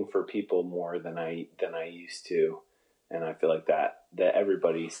rooting for people more than I used to, and I feel like that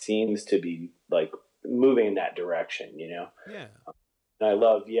everybody seems to be like moving in that direction. You know. Yeah. And I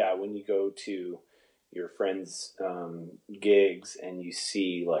love, when you go to your friends' gigs and you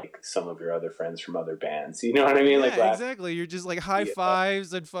see like some of your other friends from other bands. You know what I mean? Yeah, Like exactly. You're just like high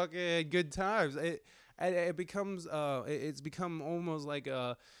fives and fucking good times. It becomes it's become almost like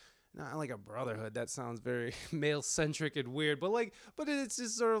a not like a brotherhood. That sounds very male centric and weird, but it's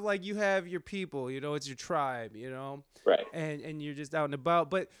just sort of like you have your people, it's your tribe, right. and you're just out and about.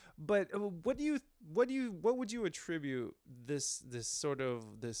 But what would you attribute this sort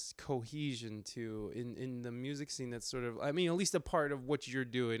of this cohesion to in the music scene? That's sort of, I mean, at least a part of what you're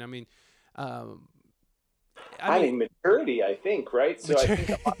doing. Um, I mean maturity, I think, right? So I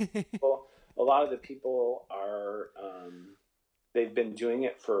think a lot of the people are they've been doing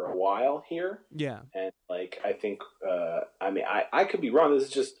it for a while here. Yeah. And like I think I could be wrong. This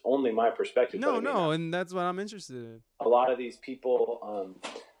is just only my perspective. No, but no, and that's what I'm interested in. A lot of these people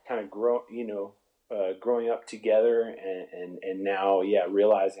kind of growing up together and now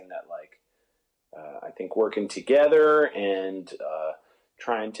realizing that like I think working together and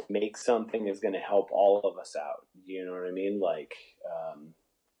trying to make something is going to help all of us out. You know what I mean? Like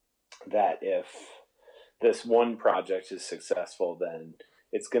that if this one project is successful, then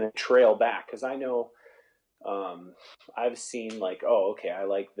it's going to trail back. Because I know I've seen like, oh, okay, I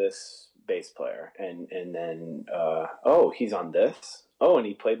like this bass player, and then oh, he's on this. Oh, and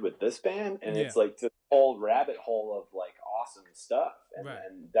he played with this band, and it's like this whole rabbit hole of like awesome stuff, and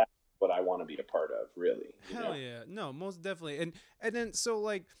that's what I want to be a part of, really. Hell yeah, no, most definitely, and then so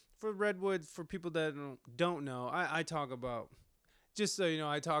like for Redwood, for people that don't know, I talk about, just so you know,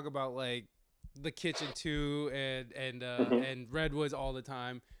 I talk about like the Kitchen 2 and Redwoods all the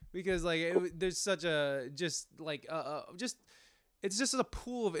time, because like there's such a just it's just a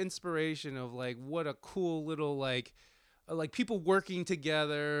pool of inspiration of like what a cool little like people working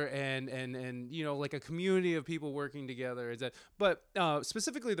together and like a community of people working together. Is that, but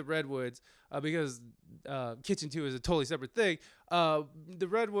specifically the Redwoods, because Kitchen 2 is a totally separate thing. The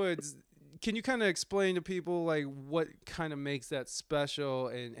Redwoods, can you kind of explain to people like what kind of makes that special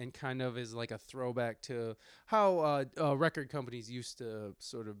and kind of is like a throwback to how record companies used to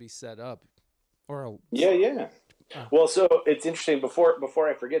sort of be set up? Or well, so it's interesting. Before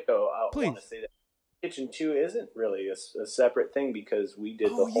I forget, though, I want to say that Kitchen 2 isn't really a separate thing, because we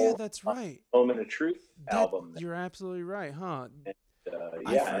did the whole that's right. Moment of Truth album. You're absolutely right, huh? And,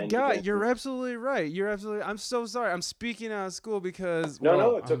 I forgot. You're absolutely right. I'm so sorry. I'm speaking out of school because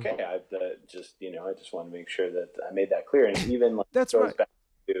no, it's okay. I just want to make sure that I made that clear. And even like that's right. Back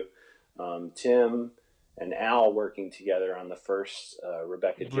to Tim and Al working together on the first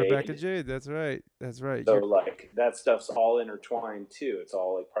Rebecca Jade. That's right. So like that stuff's all intertwined too. It's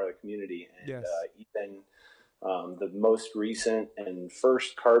all like part of the community. And yes. Even the most recent and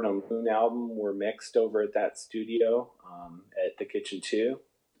first Cardinal Moon album were mixed over at that studio at the Kitchen 2.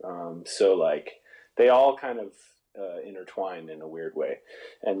 So like they all kind of intertwined in a weird way.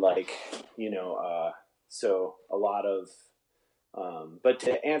 And like, so a lot of, but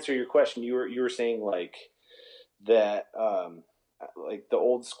to answer your question, you were saying like that, like the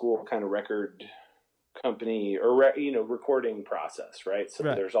old school kind of record company or recording process, right? So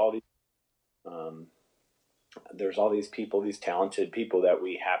there's all these people, these talented people that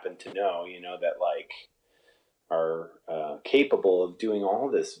we happen to know, that like are capable of doing all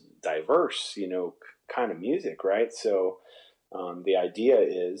this diverse, kind of music, right? So the idea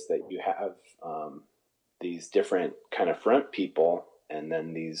is that you have these different kind of front people and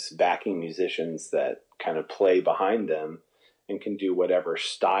then these backing musicians that kind of play behind them and can do whatever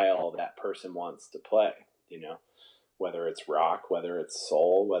style that person wants to play, whether it's rock, whether it's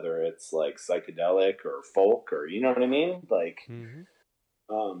soul, whether it's like psychedelic or folk, or, you know what I mean? Like,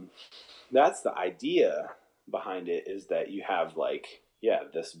 that's the idea behind it, is that you have like,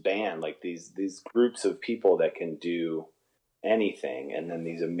 this band, like these groups of people that can do anything. And then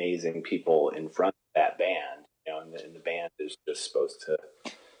these amazing people in front of that band, and the band is just supposed to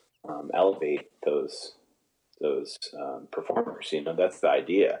elevate those performers. That's the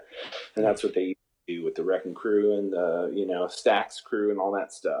idea, and that's what they do with the Wrecking Crew and the Stax crew and all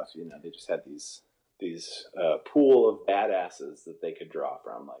that stuff. They just had these pool of badasses that they could draw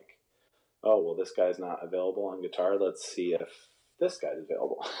from. Like, oh well, this guy's not available on guitar. Let's see if this guy's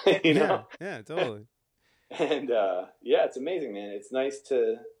available, Yeah, totally. And yeah, it's amazing, man. It's nice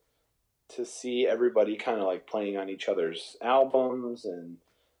to see everybody kind of like playing on each other's albums, and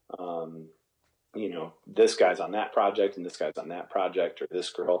this guy's on that project and this guy's on that project, or this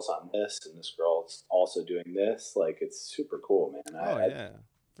girl's on this and this girl's also doing this. Like, it's super cool, man. Yeah,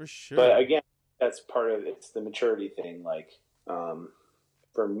 for sure. But again, that's part of it's the maturity thing. Like,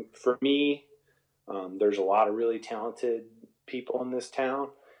 for me, there's a lot of really talented people in this town,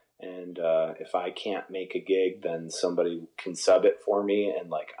 and if I can't make a gig, then somebody can sub it for me, and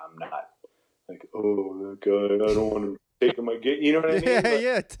like, I'm not like, oh, that guy, I don't want him taking my gig. You know what I mean?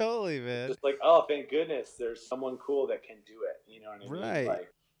 Yeah, totally, man. Just like, oh, thank goodness, there's someone cool that can do it. You know what I mean? Right.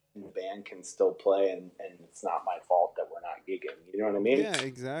 Like, the band can still play, and it's not my fault that we're not gigging. You know what I mean? Yeah,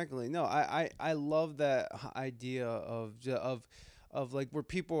 exactly. No, I love that idea of like where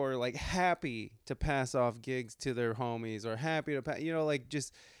people are like happy to pass off gigs to their homies, or happy to like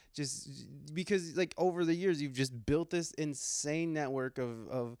just because like over the years you've just built this insane network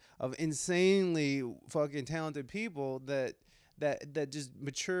of insanely fucking talented people that just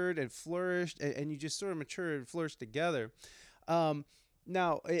matured and flourished, and you just sort of matured and flourished together.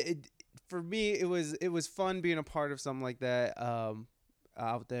 Now for me it was fun being a part of something like that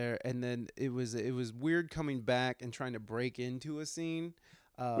out there, and then it was weird coming back and trying to break into a scene,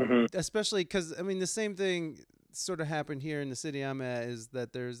 especially because I mean the same thing sort of happened here in the city I'm at, is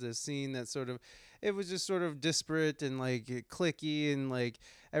that there's this scene that sort of, it was just sort of disparate and like cliquey, and like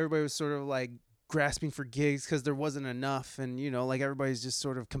everybody was sort of like grasping for gigs because there wasn't enough, and like everybody's just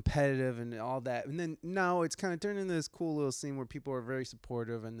sort of competitive and all that. And then now it's kind of turned into this cool little scene where people are very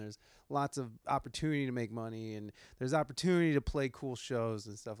supportive, and there's lots of opportunity to make money, and there's opportunity to play cool shows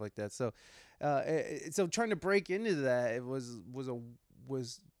and stuff like that. So so trying to break into that, it was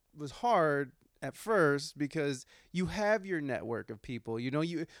hard at first, because you have your network of people.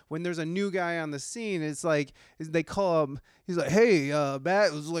 You when there's a new guy on the scene, it's like they call him. He's like, "Hey, Matt,"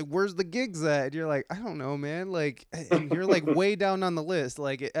 it was like, "Where's the gigs at?" And you're like, "I don't know, man." Like, and you're like way down on the list.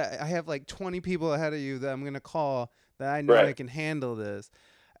 Like, I have like 20 people ahead of you that I'm gonna call that I know I can handle this.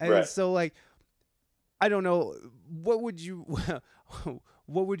 And so like, I don't know, what would you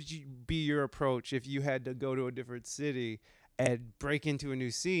be your approach if you had to go to a different city and break into a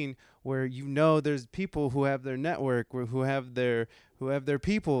new scene where there's people who have their network, who have their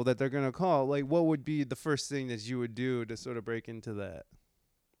people that they're gonna call? Like, what would be the first thing that you would do to sort of break into that?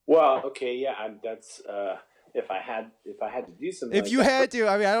 Well, okay, yeah, that's if I had to do something. If like you that, had to,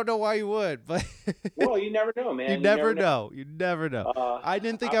 I mean, I don't know why you would, but well, you never know, man. You never know. You never know. I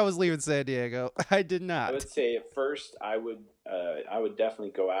didn't think I was leaving San Diego. I did not. I would say at first I would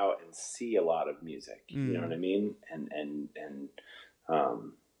definitely go out and see a lot of music. You know what I mean? And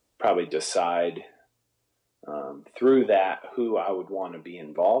probably decide through that who I would want to be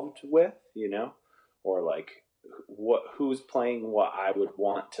involved with, or like who's playing what I would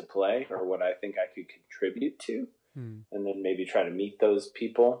want to play, or what I think I could contribute to, and then maybe try to meet those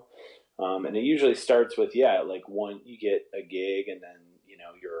people. And it usually starts with, like you get a gig, and then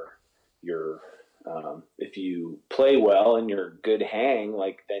you're if you play well and you're good hang,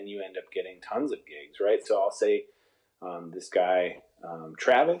 like then you end up getting tons of gigs, right? So I'll say this guy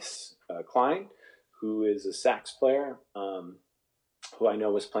Travis Klein, who is a sax player, who I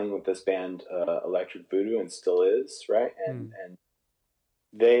know was playing with this band Electric Voodoo and still is, right? And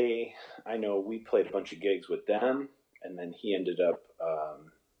I know we played a bunch of gigs with them, and then he ended up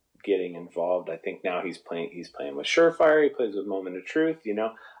getting involved. I think now he's playing with Surefire. He plays with Moment of Truth.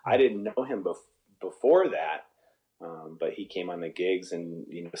 I didn't know him before that, but he came on the gigs and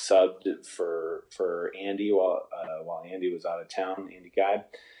subbed for Andy while Andy was out of town. Andy Guy,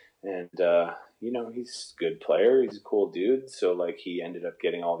 and he's a good player. He's a cool dude. So like he ended up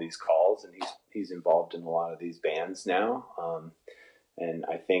getting all these calls, and he's involved in a lot of these bands now. And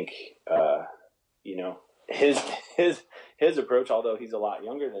I think his approach, although he's a lot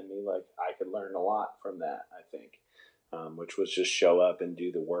younger than me, like I could learn a lot from that, I think, which was just show up and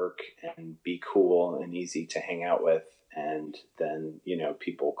do the work and be cool and easy to hang out with. And then,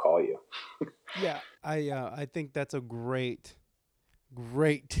 people call you. Yeah. I think that's a great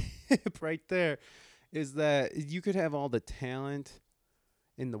tip right there, is that you could have all the talent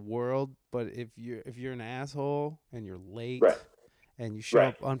in the world, but if you're an asshole and you're late and you show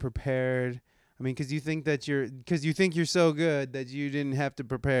up unprepared, I mean, because you think you're so good that you didn't have to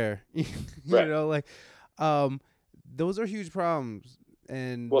prepare. Those are huge problems.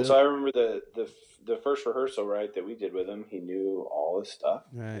 And so I remember the first rehearsal, right, that we did with him. He knew all his stuff,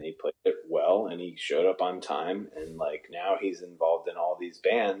 and he played it well, and he showed up on time, and like now he's involved in all these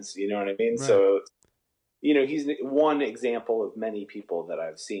bands. You know what I mean? Right. So he's one example of many people that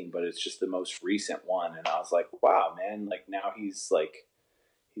I've seen, but it's just the most recent one. And I was like, wow, man, like now he's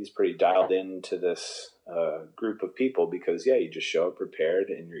pretty dialed into this group of people because, yeah, you just show up prepared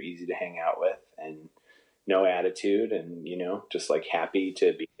and you're easy to hang out with and no attitude and, just like happy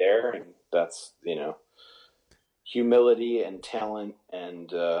to be there. And that's, humility and talent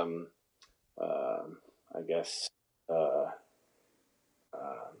and I guess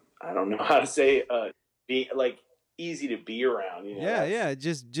I don't know how to say be like easy to be around. Yeah.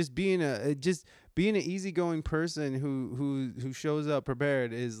 Just being an easygoing person who shows up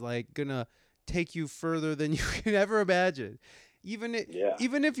prepared is like gonna take you further than you can ever imagine. Even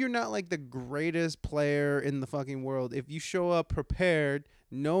if you're not like the greatest player in the fucking world, if you show up prepared,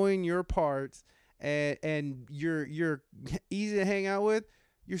 knowing your parts, and you're easy to hang out with,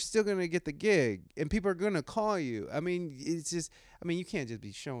 you're still gonna get the gig, and people are gonna call you. I mean, you can't just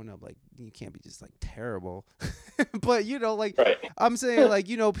be showing up like you can't be just like terrible, but like right. I'm saying, like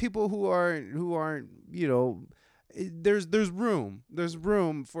people who aren't there's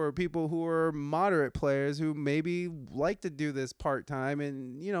room for people who are moderate players who maybe like to do this part-time,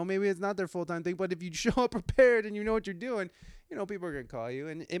 and maybe it's not their full-time thing, but if you show up prepared and you know what you're doing, people are gonna call you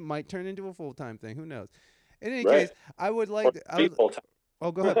and it might turn into a full-time thing. Who knows? In any case, I would like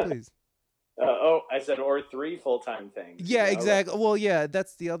oh, go ahead, please. I said, or 3 full-time things. Yeah, exactly. Well, yeah,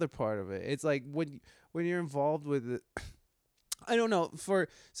 that's the other part of it. It's like when you're involved with it, I don't know. For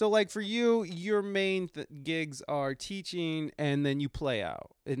you, your main gigs are teaching, and then you play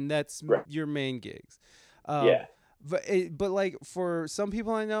out, and that's your main gigs. Yeah. But like for some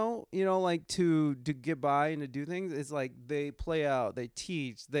people I know, like to get by and to do things, it's like they play out, they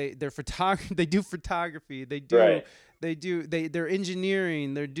teach, they're photography, they do photography, they're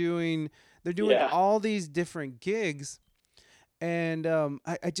engineering, they're doing all these different gigs, and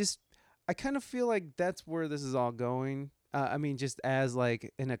I kind of feel like that's where this is all going. I mean, just as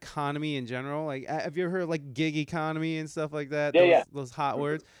like an economy in general. Like, have you ever heard of like gig economy and stuff like that? Those hot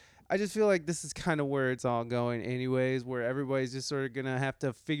words. I just feel like this is kind of where it's all going anyways, where everybody's just sort of going to have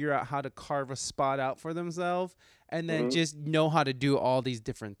to figure out how to carve a spot out for themselves and then just know how to do all these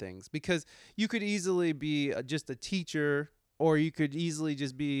different things. Because you could easily be just a teacher, or you could easily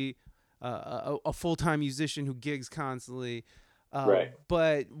just be a full-time musician who gigs constantly. Right.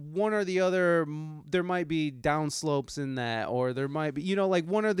 But one or the other, there might be downslopes in that, or there might be, like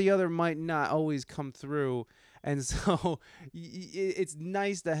one or the other might not always come through. And so it's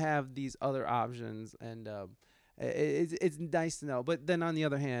nice to have these other options, and it's nice to know. But then on the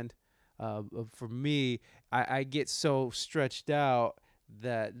other hand, for me, I get so stretched out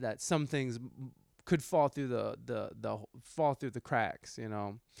that some things could fall through the cracks,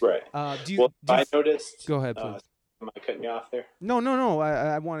 Right. I noticed. Go ahead, please. Am I cutting you off there? No.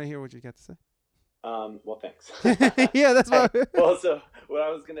 I want to hear what you got to say. Well, thanks. Yeah, that's what. Well, so what I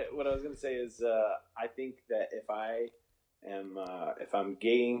was gonna say is, I think that if I'm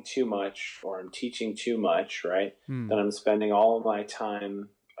gigging too much or I'm teaching too much, right, then I'm spending all of my time,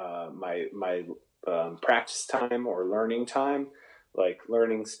 my practice time or learning time, like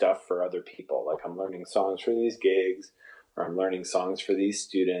learning stuff for other people. Like I'm learning songs for these gigs, or I'm learning songs for these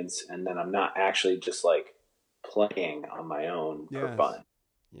students, and then I'm not actually just like playing on my own for fun.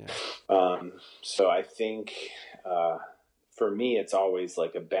 Yeah. So I think for me, it's always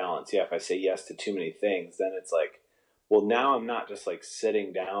like a balance. Yeah, if I say yes to too many things, then it's like, well, now I'm not just like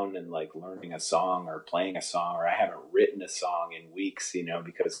sitting down and like learning a song or playing a song, or I haven't written a song in weeks,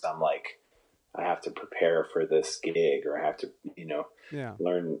 because I'm like, I have to prepare for this gig, or I have to,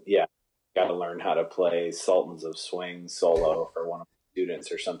 learn. Yeah, got to learn how to play Sultans of Swing solo for one of my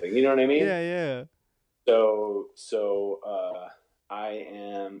students or something. You know what I mean? Yeah. So I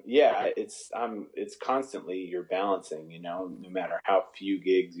am, it's constantly you're balancing, no matter how few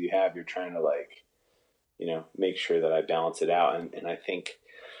gigs you have, you're trying to like, make sure that I balance it out. And I think,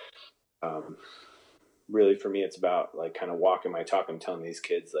 really for me, it's about like kind of walking my talk. I'm telling these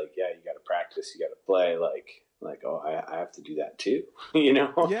kids like, yeah, you got to practice, you got to play, like, oh, I have to do that too,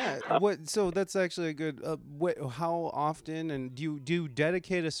 Yeah. So that's actually a good. How often, and do you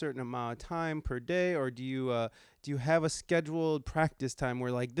dedicate a certain amount of time per day, or do you have a scheduled practice time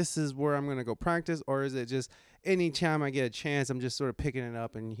where like this is where I'm gonna go practice, or is it just anytime I get a chance, I'm just sort of picking it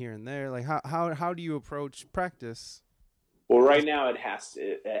up and here and there? Like how do you approach practice? Well, right now it has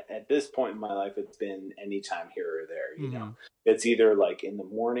to, at this point in my life, it's been anytime here or there, It's either like in the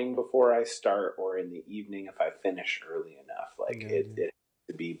morning before I start, or in the evening if I finish early enough. Like it has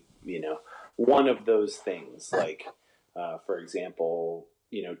to be, one of those things. Like, for example,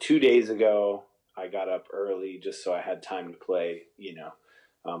 2 days ago, I got up early just so I had time to play,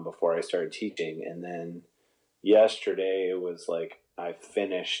 before I started teaching. And then yesterday it was like I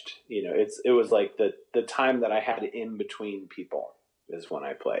finished, it was like the time that I had in between people is when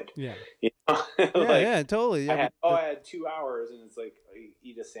I played. Yeah. Like, Totally. I had 2 hours, and it's like you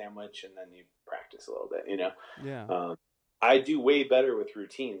eat a sandwich and then you practice a little bit, Yeah. I do way better with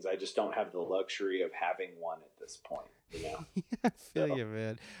routines. I just don't have the luxury of having one at this point. I feel So, you,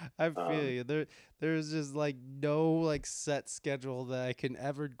 man. I feel you. There's just like no like set schedule that I can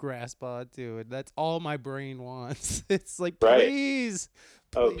ever grasp onto, and that's all my brain wants. It's like, Right. please.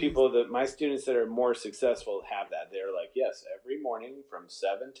 My students that are more successful have that. They're like, yes, every morning from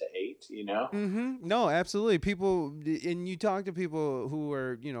 7 to 8. Mm-hmm. No, absolutely. People, and you talk to people who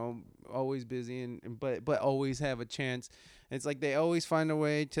are, always busy but always have a chance. It's like they always find a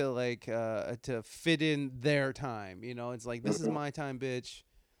way to like to fit in their time. It's like, this is my time, bitch.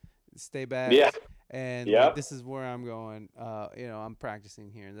 Stay back. Yeah. And Yeah. like, this is where I'm going. I'm practicing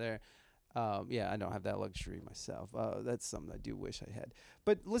here and there. I don't have that luxury myself. That's something I do wish I had.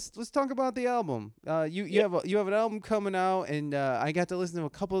 But let's talk about the album. You have an album coming out, and I got to listen to a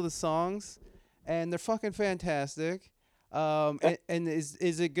couple of the songs, and they're fucking fantastic. And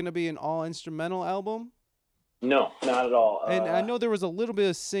is it gonna be an all instrumental album? No, not at all. And I know there was a little bit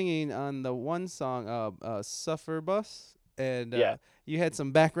of singing on the one song, "Suffer Bus," and Yeah. you had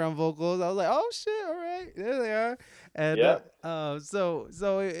some background vocals. I was like, "Oh shit! All right, there they are." And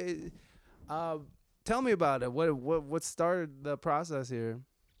tell me about it. What started the process here?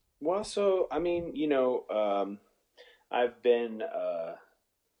 Well, so I mean, I've been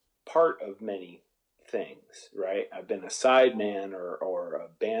part of many things, right? I've been a sideman or a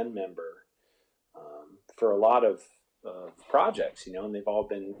band member for a lot of projects, and they've all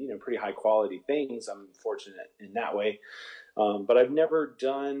been, pretty high quality things. I'm fortunate in that way, but I've never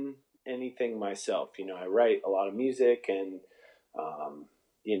done anything myself. I write a lot of music, and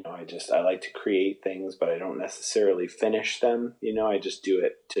I like to create things, but I don't necessarily finish them. I just do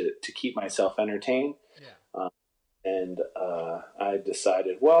it to keep myself entertained. Yeah. And I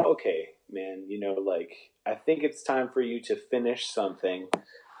decided, well, okay, man, I think it's time for you to finish something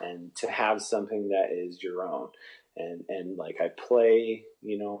and to have something that is your own. And like I play,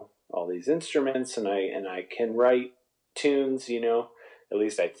 all these instruments, and I can write tunes, at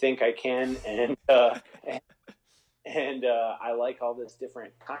least I think I can. And I like all this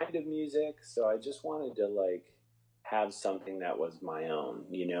different kind of music, so I just wanted to like have something that was my own,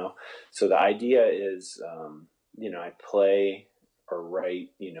 So the idea is, I play or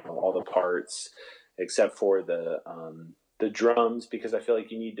write, all the parts except for the drums, because I feel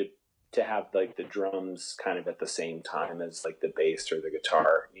like you need to have like the drums kind of at the same time as like the bass or the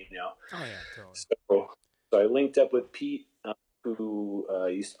guitar, Oh yeah, totally. So I linked up with Pete, who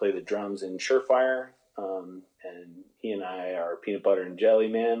used to play the drums in Surefire. And he and I are peanut butter and jelly,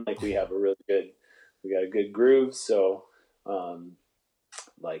 man. Like we got a good groove. So,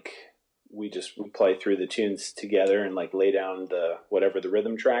 like we play through the tunes together and like lay down whatever the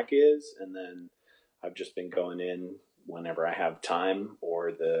rhythm track is. And then I've just been going in whenever I have time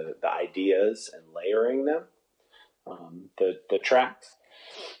or the ideas and layering them, the tracks.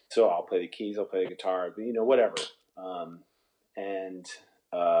 So I'll play the keys, I'll play the guitar, but whatever.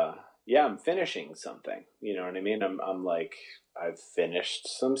 I'm finishing something. You know what I mean? I'm like, I've finished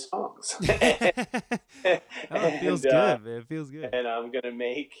some songs. It feels good, man. It feels good. And I'm gonna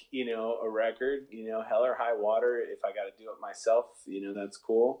make, a record. Hell or high water. If I got to do it myself, that's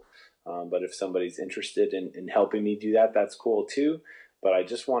cool. But if somebody's interested in helping me do that, that's cool too. But I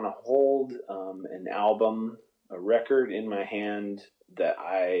just want to hold an album, a record in my hand that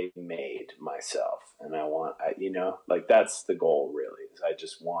I made myself, and I want, like that's the goal really. Is I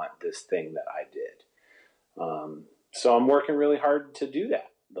just want this thing that I did. So I'm working really hard to do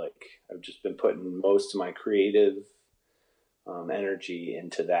that. Like I've just been putting most of my creative energy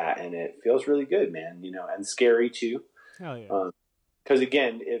into that, and it feels really good, man. And scary too. Hell yeah. Because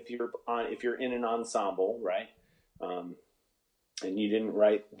again, if you're in an ensemble, right? And you didn't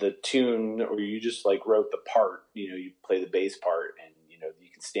write the tune, or you just like wrote the part, you play the bass part, and you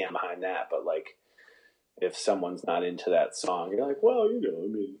can stand behind that. But like, if someone's not into that song, you're like, well, I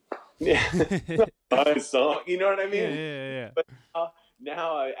mean, yeah, my song, you know what I mean? Yeah. But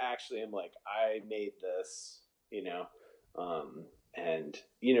now I actually am like, I made this, and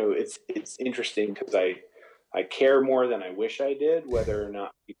it's interesting because I care more than I wish I did whether or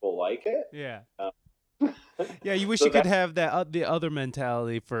not people like it. Yeah. Yeah, you wish So you could have that the other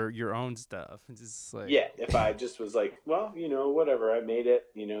mentality for your own stuff. It's just like, yeah, if I just was like, well, whatever, I made it,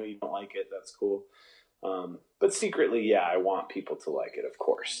 you don't like it, that's cool. But secretly, yeah, I want people to like it, of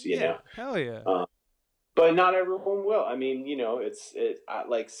course, yeah, hell yeah. but not everyone will. I mean,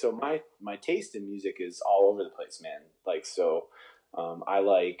 like, so my taste in music is all over the place, man. Like, so I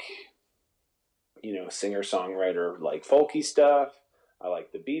like, singer songwriter, like folky stuff. I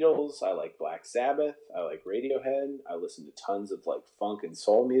like the Beatles. I like Black Sabbath. I like Radiohead. I listen to tons of like funk and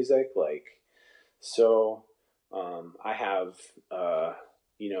soul music. Like, so I have,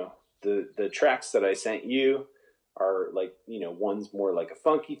 the tracks that I sent you are like, one's more like a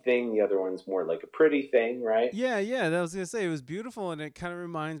funky thing, the other one's more like a pretty thing, right? Yeah, yeah. That was gonna say it was beautiful, and it kind of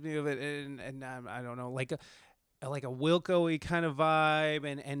reminds me of it, and I don't know, like a Wilco-y kind of vibe,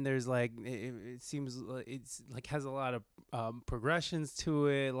 and there's like it seems it's like has a lot of progressions to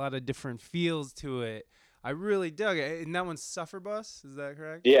it, a lot of different feels to it. I really dug it, and that one's Suffer Bus. Is that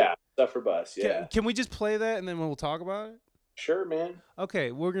correct? Yeah, Suffer Bus. Yeah, Can we just play that and then we'll talk about it? sure, man.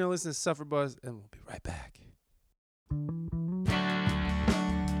 Okay, we're gonna listen to Suffer Bus, and we'll be right back.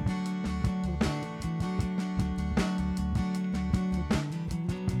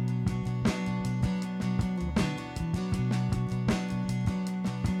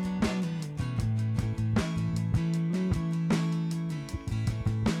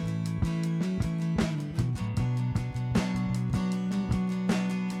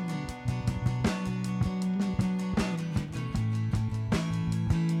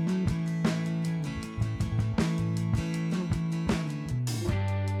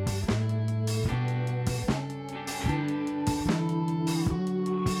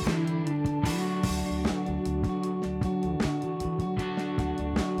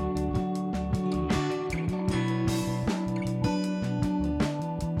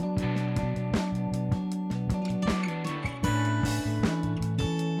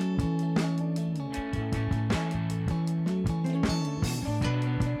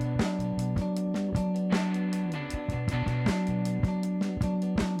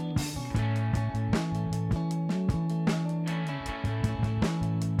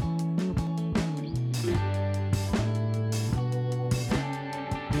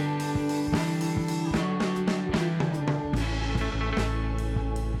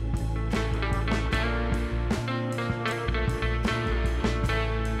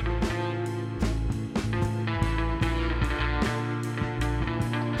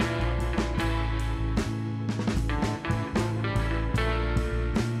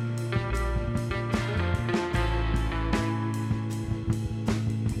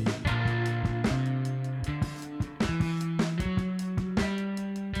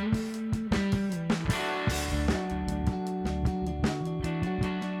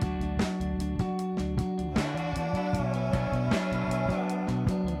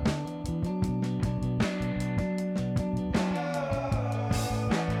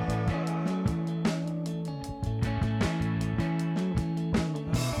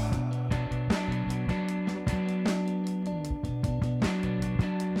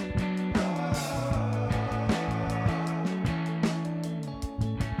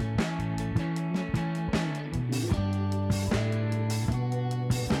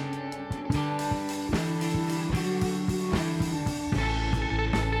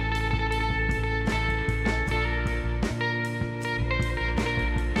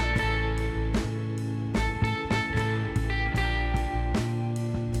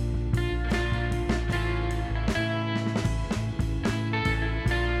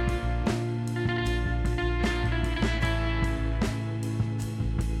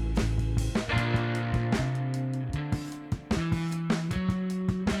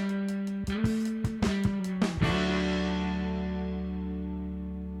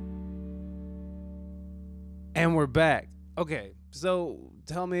 And we're back. Okay, so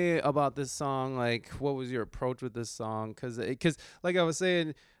tell me about this song. Like, what was your approach with this song? Because like I was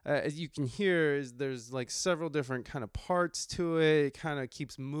saying, as you can hear, there's like several different kind of parts to it. It kind of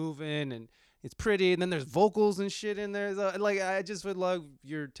keeps moving, and it's pretty. And then there's vocals and shit in there. So, like, I just would love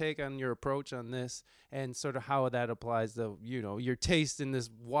your take on your approach on this, and sort of how that applies to your taste in this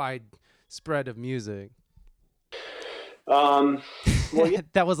wide spread of music. Well, yeah.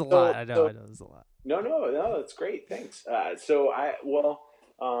 That was a lot. I know it was a lot. No, that's great. Thanks. It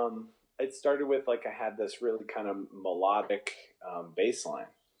started with like I had this really kind of melodic bass line,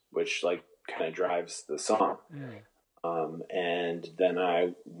 which like kind of drives the song. And then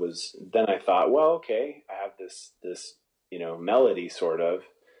I thought, well, okay, I have this melody sort of,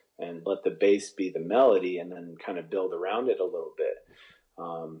 and let the bass be the melody, and then kind of build around it a little bit.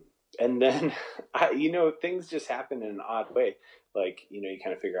 And then things just happen in an odd way. Like, you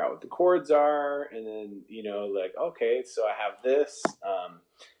kind of figure out what the chords are, and then, like, okay, so I have this,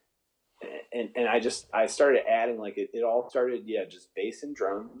 and I started adding, like, it all started, just bass and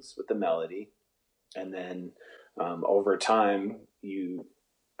drums with the melody. and then over time,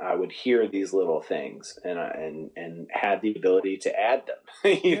 I would hear these little things, and and had the ability to add them.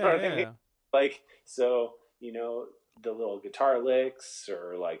 You know what I mean? Like, so, the little guitar licks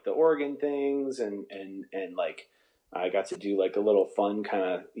or like the organ things, and like I got to do like a little fun kind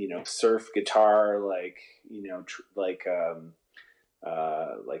of surf guitar, like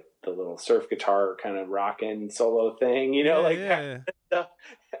like the little surf guitar kind of rocking solo thing, like that kind of stuff.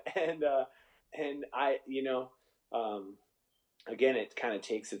 And I, again, it kind of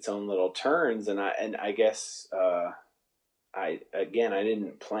takes its own little turns, and I guess I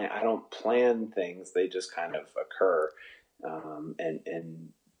don't plan things; they just kind of occur, and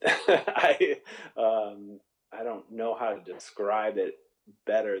I don't know how to describe it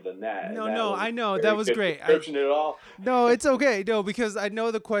better than that. No, I know that was great. Description at all? No, it's okay. No, because I know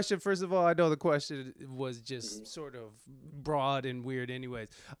the question. First of all, I know the question was just sort of broad and weird, anyways.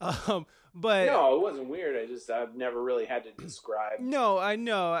 But no, it wasn't weird. I've never really had to describe. No, I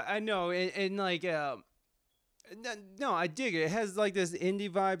know, and like, no, I dig it. It has like this indie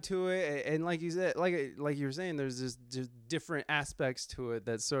vibe to it, and like you said, like you were saying, there's just different aspects to it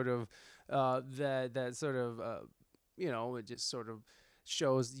that sort of, that sort of, it just sort of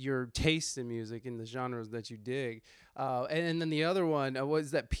shows your taste in music and the genres that you dig. And then the other one,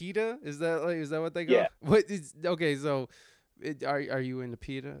 was that PETA? Is that what they go? Yeah. What is okay? So, are you into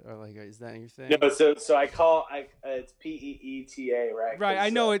PETA, or like is that your thing? No, so it's PEETA, right? Right, I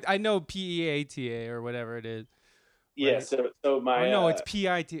know it. I know PEATA or whatever it is. Yeah. Right? So my no, it's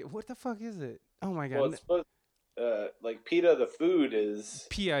PIT. What the fuck is it? Oh my god. Well, it's supposed, like PETA the food is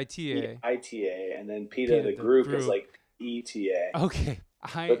PITA. ITA, and then PETA the group is like ETA. Okay.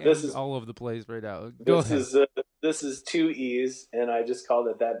 This is all over the place right now. Go ahead. This is 2 E's, and I just called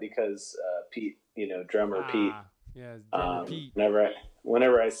it that because Pete, drummer Pete. Yeah, drummer Pete.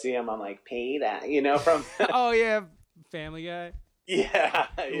 Whenever I see him, I'm like, PETA, from. Oh yeah, Family Guy. Yeah.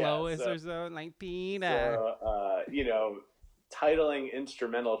 Lois or so, like PETA. So, titling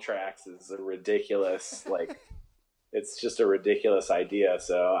instrumental tracks is a ridiculous, like, it's just a ridiculous idea.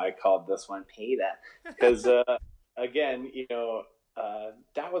 So I called this one PETA because, again,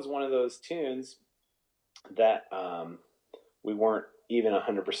 that was one of those tunes that we weren't even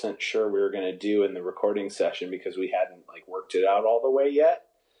 100% sure we were going to do in the recording session because we hadn't like worked it out all the way yet.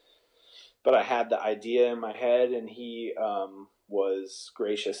 But I had the idea in my head, and he was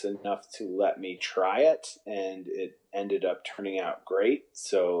gracious enough to let me try it, and it ended up turning out great.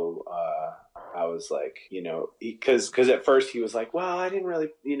 So I was like, because at first he was like, well, I didn't really,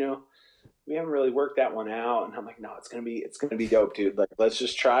 we haven't really worked that one out. And I'm like, no, it's going to be dope, dude. Like, let's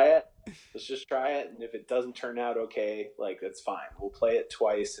just try it. And if it doesn't turn out okay, like, that's fine. We'll play it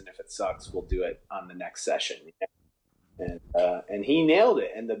twice. And if it sucks, we'll do it on the next session. And he nailed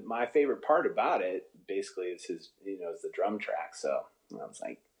it. And my favorite part about it basically is his, is the drum track. So I was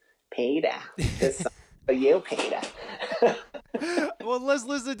like, PETA, this song for you, PETA. Well, let's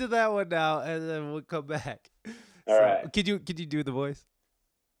listen to that one now, and then we'll come back. All right. Could you do the voice?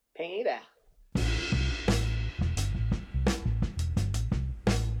 PETA.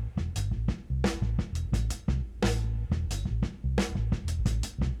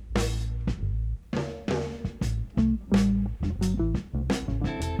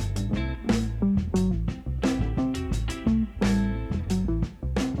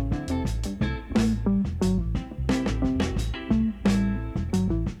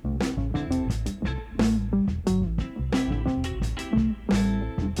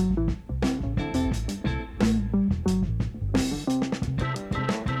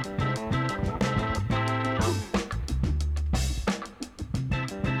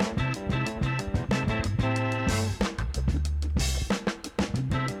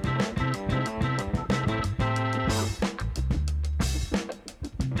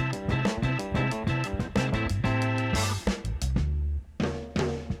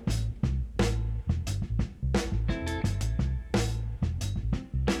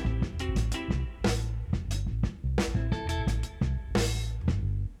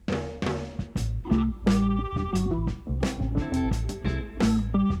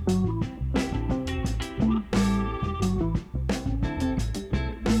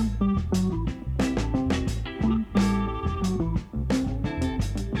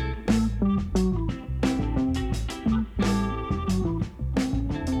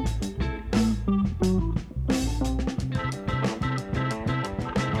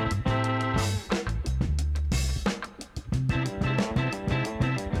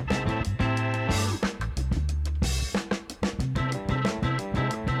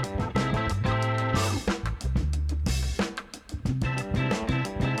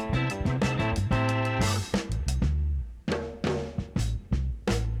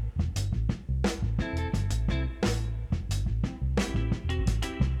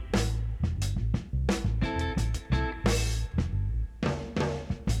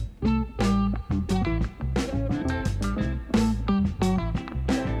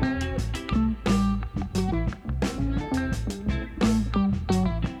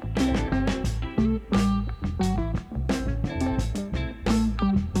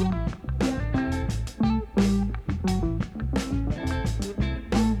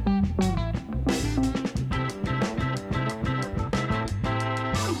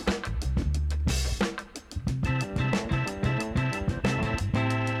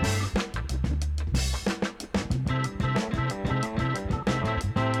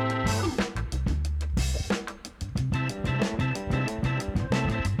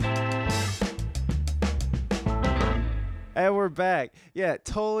 we're back. Yeah,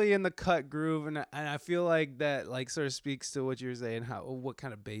 totally in the cut groove, and I feel like that like sort of speaks to what you're saying, what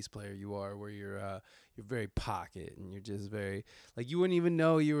kind of bass player you are, where you're very pocket and you're just very like you wouldn't even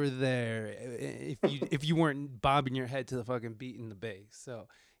know you were there if you weren't bobbing your head to the fucking beat in the bass. So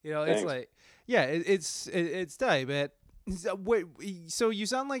it's like it's tight, man. So, wait, so you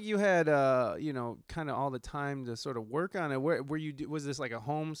sound like you had kind of all the time to sort of work on it. Where you was this like a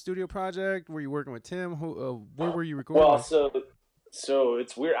home studio project? Were you working with Tim? Where were you recording? Well, so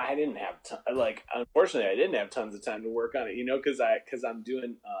it's weird. I didn't have unfortunately I didn't have tons of time to work on it, because I'm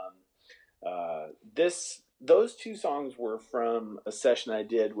doing those two songs were from a session I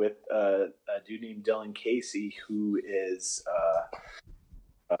did with a dude named Dylan Casey, who is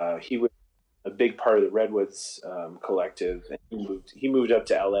he was a big part of the Redwoods collective. And he moved up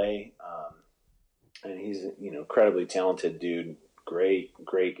to LA, and he's an incredibly talented dude, great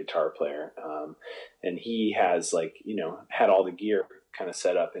guitar player, and he has had all the gear kind of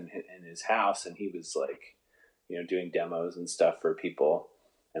set up in his house, and he was doing demos and stuff for people.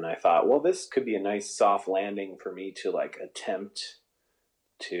 And I thought, well, this could be a nice soft landing for me to attempt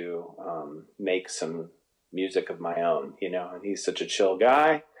to make some music of my own, and he's such a chill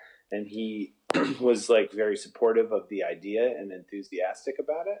guy. And he was very supportive of the idea and enthusiastic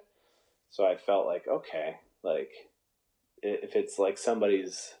about it. So I felt okay, if it's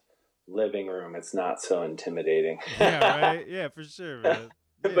somebody's living room, it's not so intimidating. Yeah, right. Yeah, for sure, man.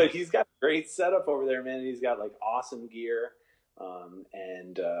 Yeah. But he's got a great setup over there, man. He's got awesome gear.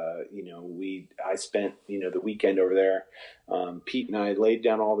 I spent, the weekend over there. Pete and I laid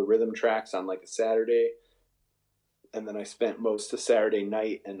down all the rhythm tracks on a Saturday. And then I spent most of Saturday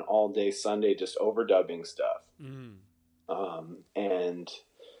night and all day Sunday just overdubbing stuff. Mm. And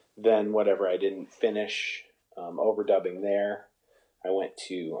then whatever I didn't finish overdubbing there, I went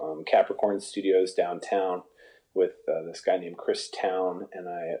to Capricorn Studios downtown with this guy named Chris Town, and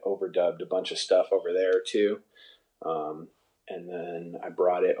I overdubbed a bunch of stuff over there too. And then I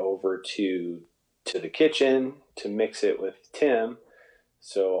brought it over to the kitchen to mix it with Tim.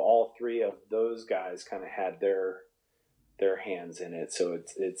 So all three of those guys kind of had their hands in it. So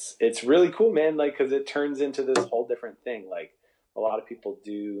it's really cool, man. Cause it turns into this whole different thing. A lot of people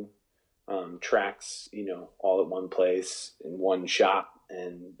do, tracks, all at one place in one shop.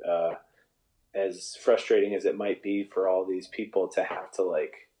 And, as frustrating as it might be for all these people to have to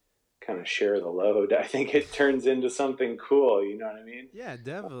kind of share the load, I think it turns into something cool. You know what I mean? Yeah,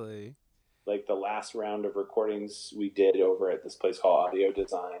 definitely. The last round of recordings we did over at this place called Audio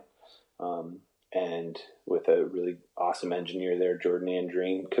Design, and with a really awesome engineer there, Jordan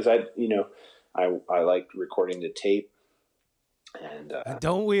Andreen, because I liked recording to tape, and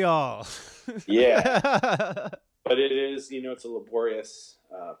don't we all? Yeah, but it is it's a laborious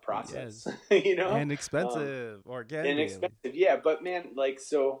process, yes. And expensive, inexpensive, yeah. But man,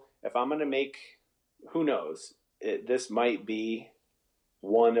 so if I'm gonna make, who knows, this might be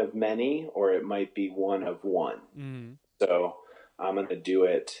one of many, or it might be one of one. Mm. So I'm gonna do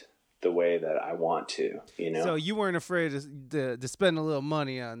it the way that I want to, So you weren't afraid to spend a little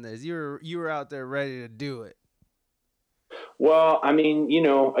money on this. You were out there ready to do it. Well, I mean,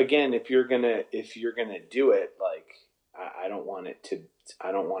 again, if you're gonna do it, I don't want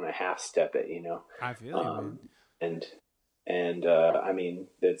to half step it, I feel you, man. And I mean,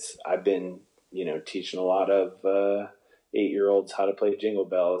 I've been, teaching a lot of 8-year-olds how to play Jingle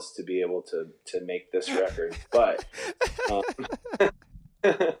Bells to be able to make this record, but.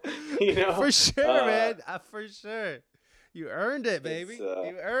 For sure, man. For sure, you earned it, baby.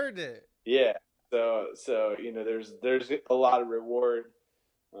 You earned it. Yeah. So there's a lot of reward,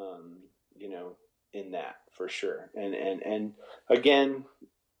 in that for sure. And again,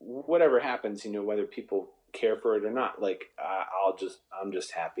 whatever happens, whether people care for it or not, I'm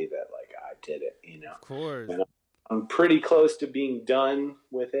just happy that I did it. Of course. And I'm pretty close to being done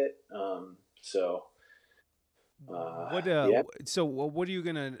with it. So. Yeah. So what are you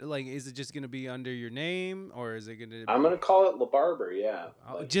gonna is it just gonna be under your name, or is it gonna I'm gonna call it LaBarber, yeah.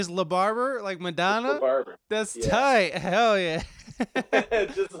 Just LaBarber, like Madonna? LaBarber. That's tight. Hell yeah.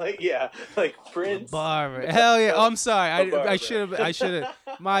 Just Prince. LaBarber. Hell yeah. Oh, I'm sorry. I should have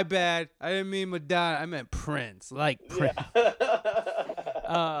my bad. I didn't mean Madonna. I meant Prince. Prince.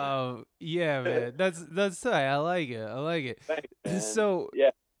 Yeah, man. That's tight. I like it. Thanks, so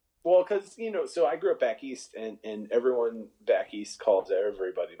yeah. Well, because, so I grew up back east, and everyone back east calls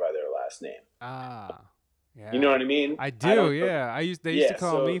everybody by their last name. Ah. Yeah. You know what I mean? I do, yeah. They used to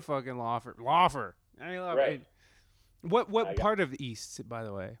call me fucking Lawfer. I love right. What part of the east, by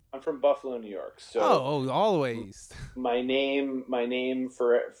the way? I'm from Buffalo, New York. So all the way east. My name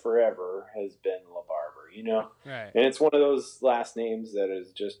forever has been LaBarber, you know? Right. And it's one of those last names that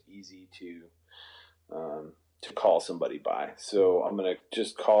is just easy to call somebody by. So I'm going to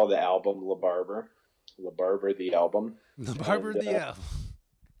just call the album La Barber the album. The Barber And, the Elf.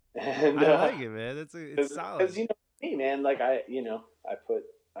 And I like it, man. It's solid. Because, you know, me, man, like I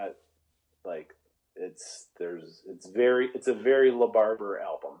like it's a very La Barber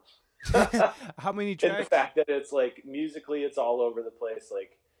album. How many And tracks? the fact that it's like musically, it's all over the place.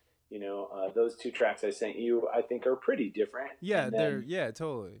 Like, you know, those 2 tracks I sent you, I think are pretty different. Yeah, And then,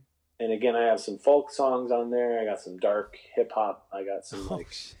 totally. and again, I have some folk songs on there. I got some dark hip hop. I got some Oh,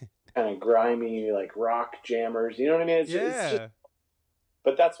 like shit. kind of grimy like rock jammers. You know what I mean? It's just,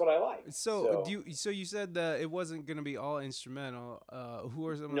 but that's what I like. So you said that it wasn't gonna be all instrumental. Who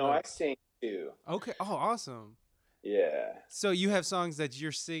are some? No, of I sing too. Okay. Oh, awesome. Yeah. So you have songs that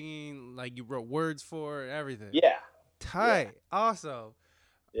you're singing, like you wrote words for and everything. Yeah. Tight. Yeah. Awesome.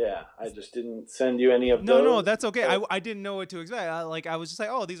 Yeah. I just didn't send you any of No, those. no, that's okay. I didn't know what to expect. I was just like,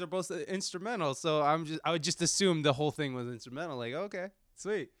 oh, these are both instrumental. So I would just assume the whole thing was instrumental. Like, okay,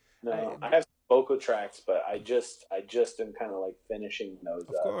 sweet. No, I have some vocal tracks, but I just am kind of like finishing those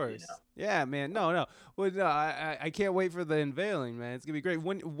Of up. course. You know? Yeah, man. No. Well, no, I can't wait for the unveiling, man. It's gonna be great.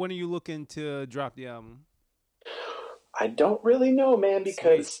 When are you looking to drop the album? I don't really know, man,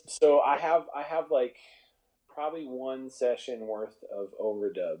 because so I have like probably 1 session worth of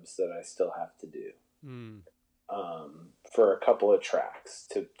overdubs that I still have to do. For a couple of tracks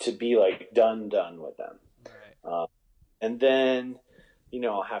to be like done with them. Right. And then, you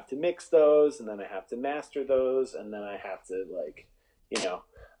know, I'll have to mix those, and then I have to master those, and then I have to like, you know,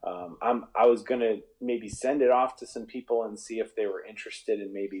 I was gonna maybe send it off to some people and see if they were interested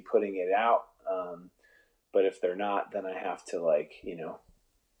in maybe putting it out. But if they're not, then I have to like, you know,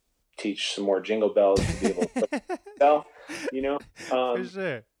 teach some more Jingle Bells to be able to put it myself, you know, For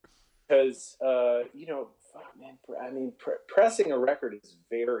sure. because you know, fuck, man, I mean, pressing a record is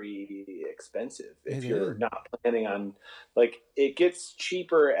very expensive if you're not planning on, like, it gets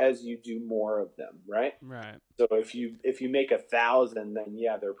cheaper as you do more of them, right? Right. So if you make 1,000, then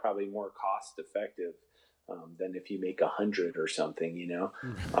yeah, they're probably more cost effective than if you make 100 or something, you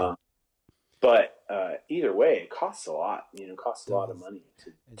know. But either way, it costs a lot. You know, it costs a lot of money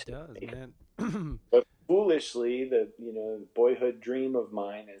to make. Man. But foolishly, the boyhood dream of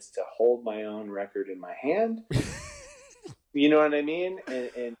mine is to hold my own record in my hand. You know what I mean?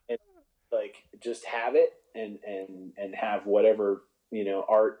 And like just have it and have whatever, you know,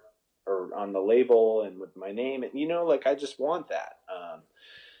 art or on the label and with my name. And, you know, like I just want that.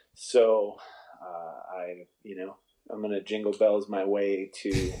 So I'm going to Jingle Bells my way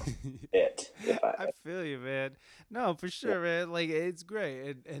to it. I feel you, man. No, for sure, man. Like, it's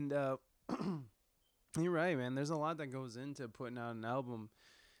great. And you're right, man. There's a lot that goes into putting out an album.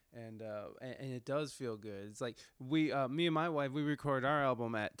 And it does feel good. It's like me and my wife, we record our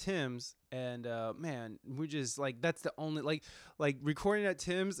album at Tim's, and man, we just like that's the only like recording at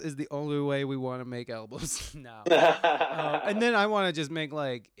Tim's is the only way we want to make albums now. And then I want to just make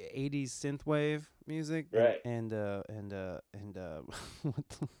like 80s synthwave music, right? And there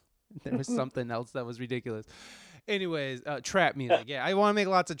was something else that was ridiculous. Anyways, trap music. Yeah, I want to make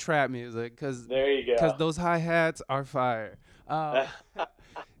lots of trap music because there you go. Because those hi-hats are fire.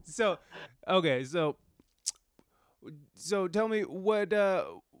 So, okay, so tell me what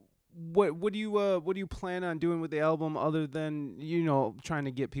do you plan on doing with the album other than, you know, trying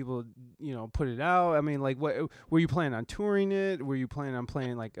to get people, you know, put it out? I mean, like, what were you planning on touring it? Were you planning on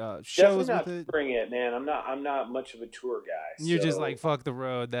playing like shows Definitely not with it? Touring it, man. I'm not much of a tour guy. You're just like, fuck the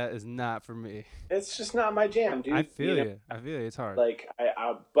road. That is not for me. It's just not my jam, dude. I feel you. I feel you. It's hard. Like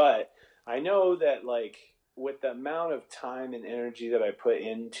but I know that like with the amount of time and energy that I put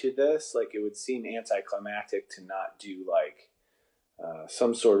into this, like it would seem anticlimactic to not do like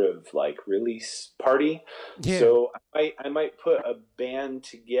some sort of like release party. Yeah. So I might put a band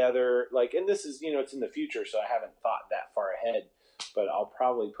together, like, and this is, you know, it's in the future, so I haven't thought that far ahead, but I'll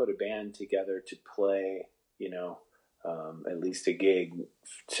probably put a band together to play, you know, at least a gig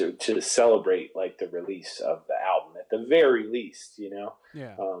to celebrate like the release of the album at the very least, you know?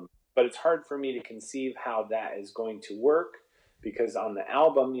 Yeah. But it's hard for me to conceive how that is going to work because on the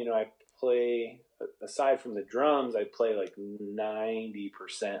album, you know, I play, aside from the drums, I play like 90%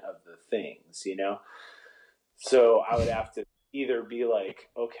 of the things, you know? So I would have to either be like,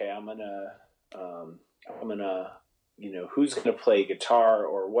 okay, I'm gonna, you know, who's gonna play guitar,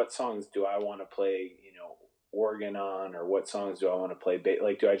 or what songs do I want to play, you know, organ on, or what songs do I want to play bass?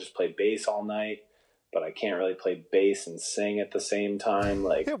 Like, do I just play bass all night? But I can't really play bass and sing at the same time.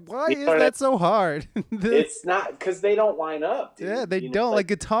 Like, why is that so hard? It's not because they don't line up, dude. Yeah, they you know, don't. Like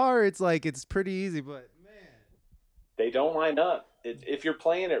guitar, it's like it's pretty easy, but they don't line up. If you're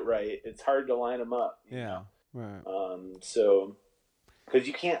playing it right, it's hard to line them up. You know? Right. So because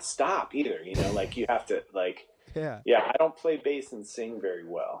you can't stop either, you know, like you have to like. Yeah. Yeah, I don't play bass and sing very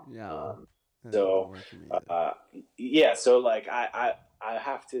well. Yeah. So yeah, so like I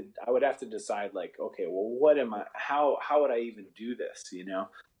would have to decide like, okay, well, what am I? How would I even do this? You know,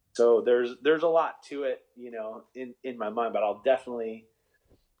 so there's a lot to it, you know, in my mind, but I'll definitely,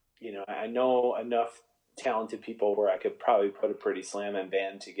 you know, I know enough talented people where I could probably put a pretty slamming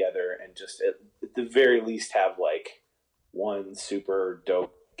band together and just at the very least have like one super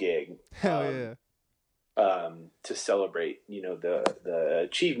dope gig. Hell yeah. To celebrate, you know, the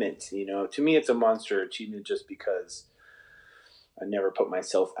achievement. You know, to me, it's a monster achievement just because I never put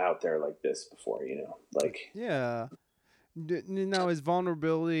myself out there like this before. You know, like yeah. Now is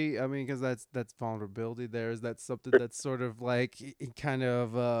vulnerability? I mean, because that's vulnerability. There is that something that's sort of like kind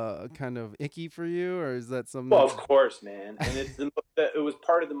of icky for you, or is that something? Well, of course, man, and it was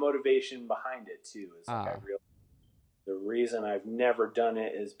part of the motivation behind it too. Is like I realized the reason I've never done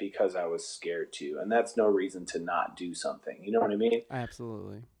it is because I was scared to, and that's no reason to not do something. You know what I mean?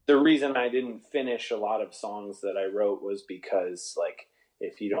 Absolutely. The reason I didn't finish a lot of songs that I wrote was because, like,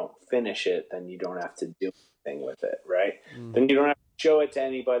 if you don't finish it, then you don't have to do anything with it, right? Mm. Then you don't have to show it to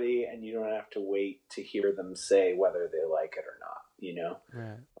anybody, and you don't have to wait to hear them say whether they like it or not, you know?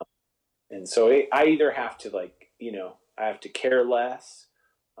 Right. And so I either have to, like, you know, I have to care less,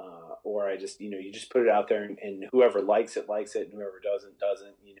 or I just, you know, you just put it out there, and whoever likes it, and whoever doesn't,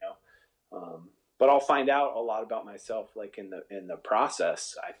 you know? But I'll find out a lot about myself, like in the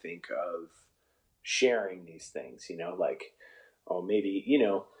process, I think, of sharing these things, you know, like, oh, maybe, you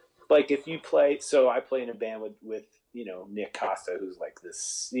know, like if you play, so I play in a band with, you know, Nick Costa, who's like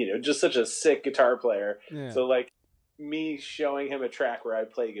this, you know, just such a sick guitar player. Yeah. So like me showing him a track where I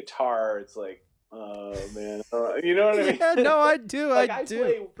play guitar, it's like, oh man, you know what I mean? Yeah, no, I do. Like, I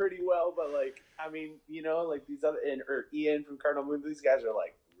play pretty well, but like, I mean, you know, like these other, or Ian from Cardinal Moon, these guys are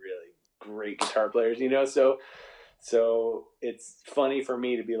like really great guitar players, you know? So it's funny for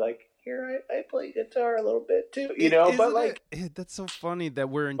me to be like, here, I play guitar a little bit too, you know? But like, that's so funny that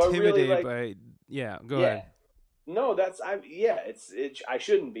we're intimidated really, like, by, go ahead. No, I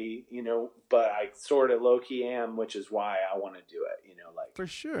shouldn't be, you know, but I sort of low key am, which is why I want to do it, you know, like. For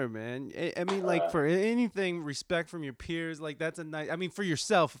sure, man. I mean, like for anything, respect from your peers, like that's a nice, I mean, for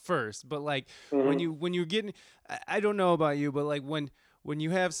yourself first, but like when you're getting, I don't know about you, but like when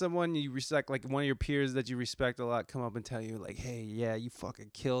you have someone you respect, like one of your peers that you respect a lot, come up and tell you like, hey, yeah, you fucking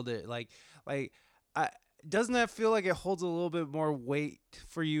killed it. Doesn't that feel like it holds a little bit more weight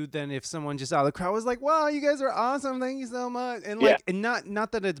for you than if someone just out of the crowd was like, wow, you guys are awesome. Thank you so much. And like, and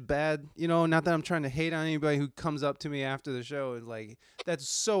not that it's bad, you know, not that I'm trying to hate on anybody who comes up to me after the show and like, that's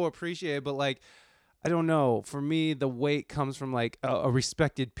so appreciated. But like, I don't know. For me, the weight comes from like a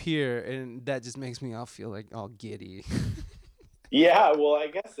respected peer, and that just makes me all feel like all giddy. Yeah, well, I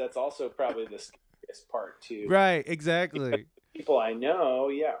guess that's also probably the scariest part too. Right, exactly. Because people I know,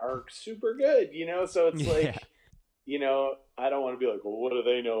 are super good, you know. So it's like, you know, I don't want to be like, well, what do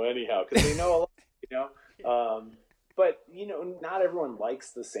they know anyhow? Because they know a lot, you know. But you know, not everyone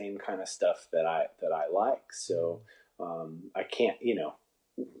likes the same kind of stuff that I like. So I can't, you know,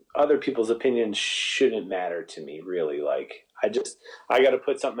 other people's opinions shouldn't matter to me, really. Like I got to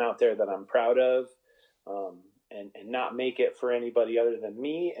put something out there that I'm proud of. And not make it for anybody other than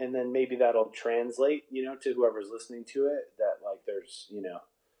me, and then maybe that'll translate, you know, to whoever's listening to it. That like there's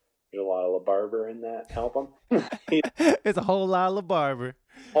a lot of LaBarbera in that album. It's a whole lot of LaBarbera.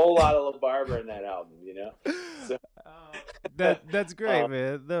 Whole lot of LaBarbera in that album, you know. So, that's great,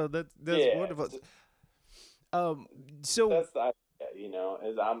 man. No, that's wonderful. So that's the idea, you know,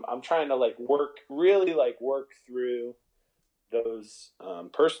 is I'm trying to like work through those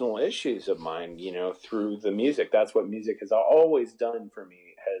personal issues of mine, you know, through the music. That's what music has always done for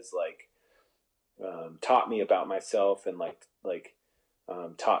me, has like taught me about myself, and like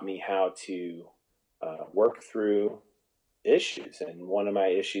taught me how to work through issues. And one of my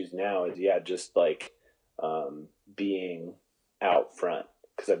issues now is just like being out front,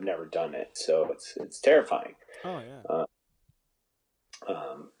 because I've never done it, so it's terrifying. Oh yeah.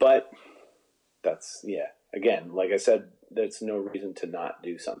 But that's again, like I said, that's no reason to not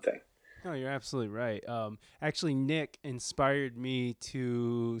do something. No, you're absolutely right. Actually, Nick inspired me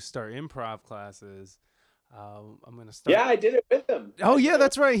to start improv classes. I'm gonna start. Yeah, I did it with him. Oh yeah,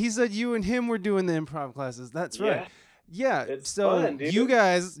 that's right. He said you and him were doing the improv classes. That's right. Yeah. It's so fun, dude. You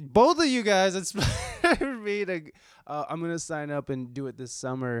guys, both of you guys, inspired me to. I'm gonna sign up and do it this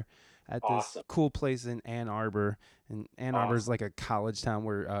summer at this cool place in Ann Arbor. And Ann Arbor is like a college town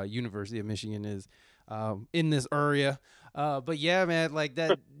where University of Michigan is. in this area. But yeah, man, like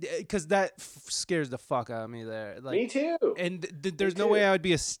that, because that scares the fuck out of me there. Like, Me too. and there's no way I would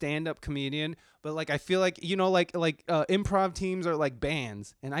be a stand-up comedian, but like I feel like, you know, like improv teams are like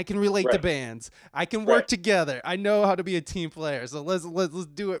bands, and I can relate to Right. bands. I can work together. I know how to be a team player. So let's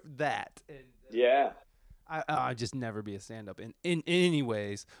do it that. And, Yeah. I just never be a stand-up in any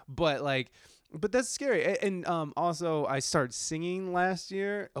ways, but like. But that's scary. And also, I started singing last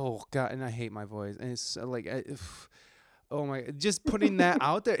year. Oh God, and I hate my voice. And it's like, oh my, just putting that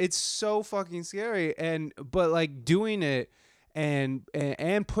out there, it's so fucking scary. But like doing it and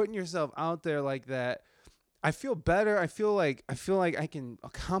putting yourself out there like that, I feel better. I feel like I can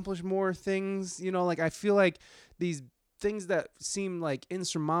accomplish more things. You know, like I feel like these things that seem like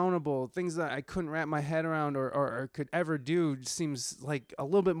insurmountable, things that I couldn't wrap my head around or could ever do, seems like a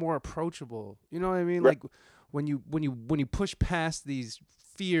little bit more approachable. You know what I mean? Right. Like when you push past these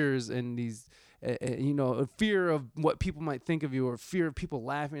fears and these you know, a fear of what people might think of you, or fear of people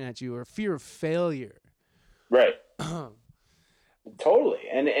laughing at you, or fear of failure. Right. Totally.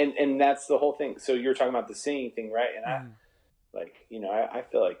 And that's the whole thing. So you're talking about the singing thing, right? And I like, you know, I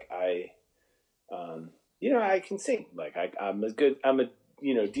feel like you know, I can sing. Like I'm a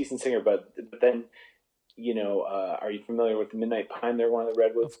you know, decent singer, but then, you know, are you familiar with the Midnight Pine? They're one of the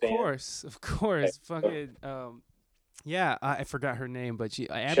Redwoods bands. Of course. Fucking yeah, I forgot her name, but she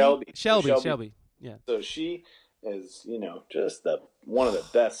Shelby. Shelby. Yeah. So she is, you know, just one of the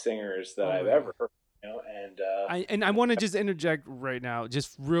best singers that I've ever heard. You know, and I want to just interject right now,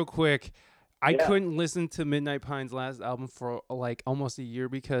 just real quick. I couldn't listen to Midnight Pine's last album for like almost a year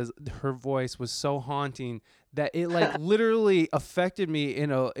because her voice was so haunting that it like literally affected me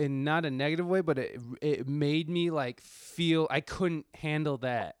in not a negative way, but it made me like feel I couldn't handle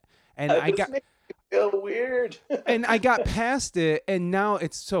that, and I got feel weird. and I got past it, and now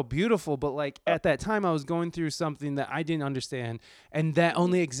it's so beautiful. But like at that time, I was going through something that I didn't understand, and that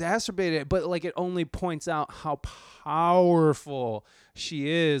only exacerbated it. But like it only points out how powerful she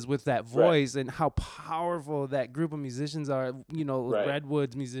is with that voice, and how powerful that group of musicians are. You know,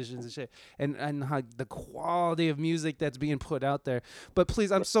 Redwoods musicians and shit, and how the quality of music that's being put out there. But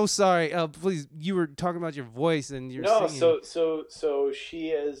please, I'm so sorry. Please, you were talking about your voice and your singing. So she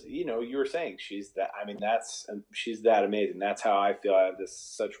is. You know, you were saying she's that. I mean, she's that amazing. That's how I feel. I have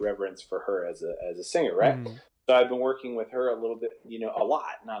such reverence for her as a singer, right? Mm-hmm. So I've been working with her a little bit, you know, a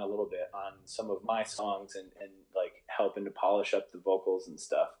lot, not a little bit, on some of my songs and like helping to polish up the vocals and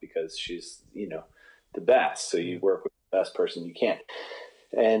stuff, because she's, you know, the best. So you work with the best person you can.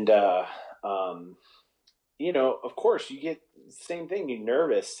 And, you know, of course you get the same thing. You're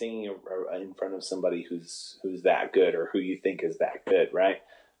nervous singing in front of somebody who's that good, or who you think is that good. Right.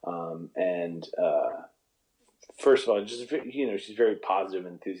 First of all, just, you know, she's very positive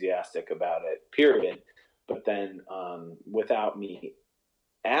and enthusiastic about it, period. But then, without me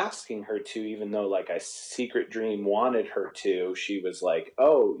asking her to, even though like I secret dream wanted her to, she was like,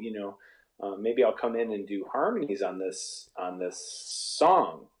 "Oh, you know, maybe I'll come in and do harmonies on this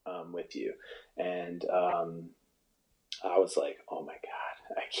song with you." And I was like, "Oh my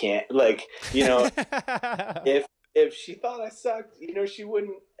God, I can't!" Like, you know, if she thought I sucked, you know, she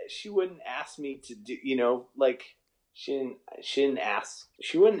wouldn't ask me to do, you know, like. She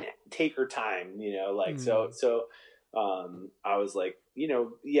wouldn't take her time, you know, like, so I was like, you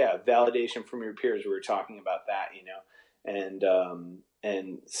know, yeah, validation from your peers. We were talking about that, you know,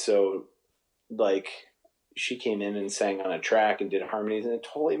 and so like she came in and sang on a track and did harmonies, and it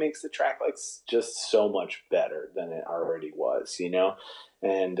totally makes the track like just so much better than it already was, you know?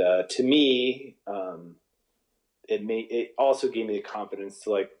 And, to me, it also gave me the confidence to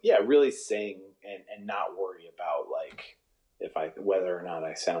like, yeah, really sing and not worry about like whether or not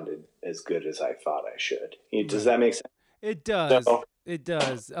I sounded as good as I thought I should. Does that make sense? It does. It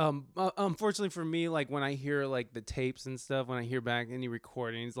does. Unfortunately for me, like when I hear like the tapes and stuff, when I hear back any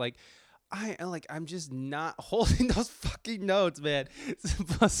recordings, like I'm just not holding those fucking notes, man.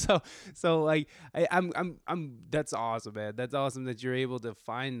 So like I'm that's awesome, man. That's awesome that you're able to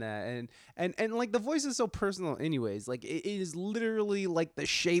find that, and like the voice is so personal anyways. Like it is literally like the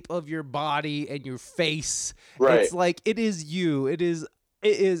shape of your body and your face. Right. It's like it is you. It is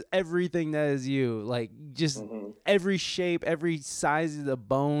everything that is you. Like just every shape, every size of the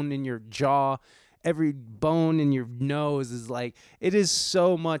bone in your jaw, every bone in your nose is like, it is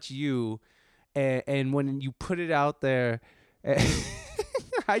so much you. And when you put it out there,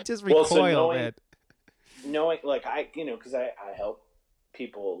 I just recoil, man. Knowing, like, because I help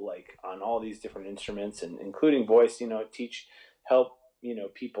people like on all these different instruments, and including voice, you know, help, you know,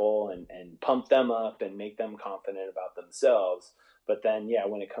 people and pump them up and make them confident about themselves. But then, yeah,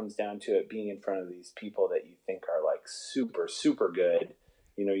 when it comes down to it, being in front of these people that you think are like super, super good,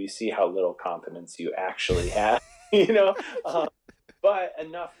 you see how little confidence you actually have, but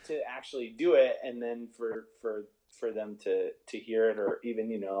enough to actually do it. And then for them to hear it, or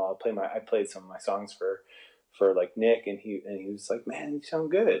even, I played some of my songs for like Nick, and he was like, man, you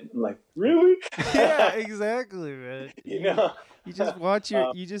sound good. I'm like, really? Yeah, exactly, man. You just watch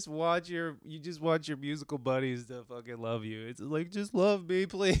your musical buddies to fucking love you. It's like, just love me,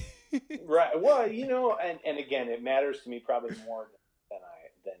 please. Right. Well, and again, it matters to me probably more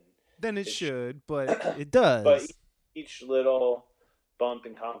than it should, but it but does. each little bump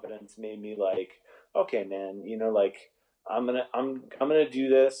in confidence made me like, okay, man, like I'm gonna do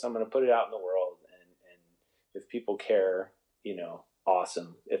this. I'm gonna put it out in the world, and if people care,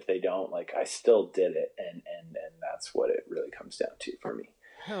 awesome. If they don't, like, I still did it, and that's what it really comes down to for me.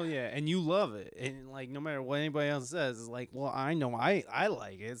 Hell yeah, and you love it, and like no matter what anybody else says, it's like, well, I know I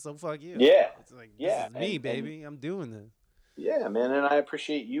like it, so fuck you. Yeah, it's like, yeah, this is me, baby. I'm doing this. Yeah, man, and I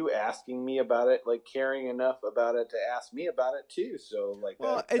appreciate you asking me about it, like caring enough about it to ask me about it too. So like,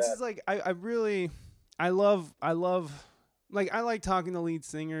 well, it's just like I love. Like, I like talking to lead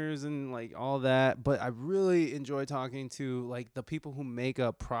singers and like all that, but I really enjoy talking to like the people who make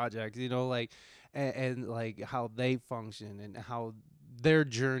up projects, like, and like how they function and how their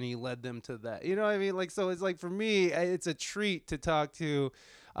journey led them to that. You know what I mean? Like, so it's like, for me, it's a treat to talk to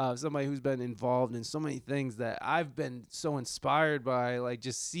somebody who's been involved in so many things that I've been so inspired by, like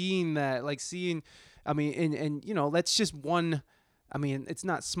just seeing that, I mean, and that's just one. I mean, it's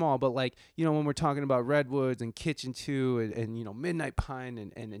not small, but like, when we're talking about Redwoods and Kitchen 2 and Midnight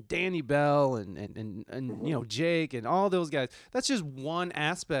Pine and Danny Bell and Jake and all those guys, that's just one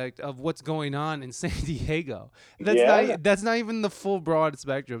aspect of what's going on in San Diego. That's not even the full broad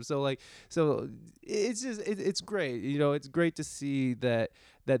spectrum. So it's just, it's great. It's great to see that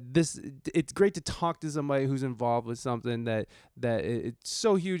it's great to talk to somebody who's involved with something that it's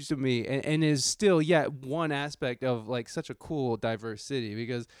so huge to me and is still yet one aspect of like such a cool, diverse city,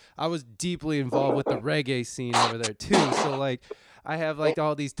 because I was deeply involved with the reggae scene over there too. So like, I have like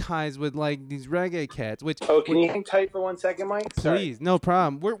all these ties with like these reggae cats, which... Oh, can you hang tight for 1 second, Mike? Please, no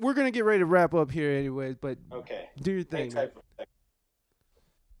problem. We're going to get ready to wrap up here anyways, but okay, do your thing. Hang tight for a second.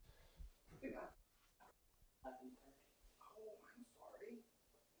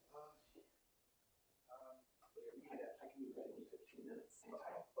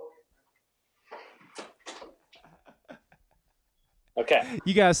 Okay.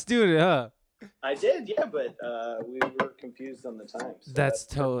 You got a student, huh? I did, yeah, but we were confused on the time. So that's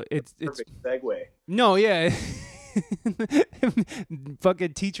totally... It's perfect segue. No, yeah.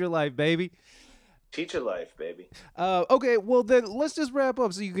 Fucking teacher life, baby. Teacher life, baby. Okay, well then let's just wrap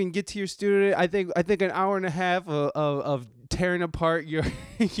up so you can get to your student. I think an hour and a half of tearing apart your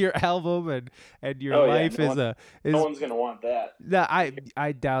album and your life is no one's gonna want that. Nah,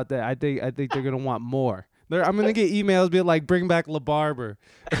 I doubt that. I think they're gonna want more. I'm gonna get emails being like, bring back LaBarber.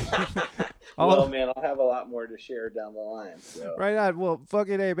 Well, man, I'll have a lot more to share down the line. So. Right on. Well,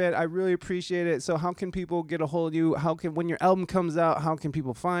 fucking A, man. I really appreciate it. So how can people get a hold of you? When your album comes out, how can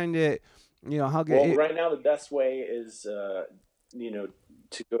people find it? Right now the best way is, to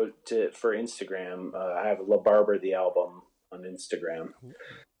go for Instagram. I have LaBarber the album on Instagram.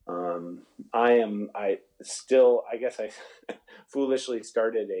 I guess I foolishly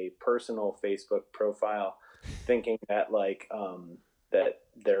started a personal Facebook profile thinking that like, that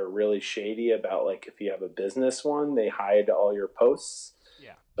they're really shady about like, if you have a business one, they hide all your posts.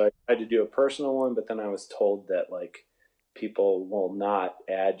 Yeah. So I tried to do a personal one, but then I was told that like, people will not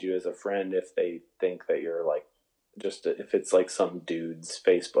add you as a friend if they think that you're like, if it's like some dude's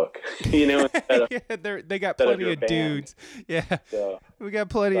Facebook, yeah, they got plenty of dudes. Yeah, so, we got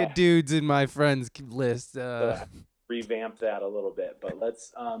plenty of dudes in my friends list. Revamp that a little bit, but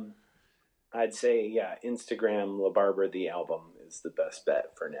let's. I'd say Instagram LaBarber the album is the best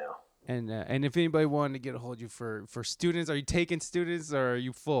bet for now. And if anybody wanted to get a hold of you for students, are you taking students or are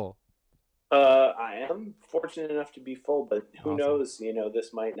you full? I am fortunate enough to be full, but who knows?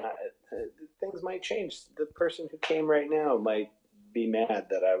 This might not. Things might change. The person who came right now might be mad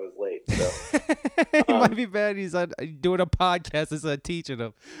that I was late. So he might be mad. He's doing a podcast instead of teaching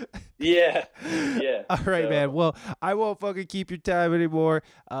him. Yeah. All right, man. Well, I won't fucking keep your time anymore.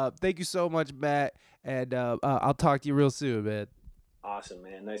 Thank you so much, Matt, and I'll talk to you real soon, man. Awesome,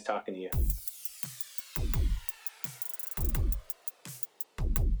 man. Nice talking to you.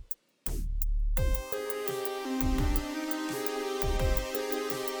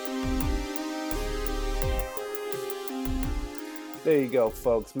 There you go,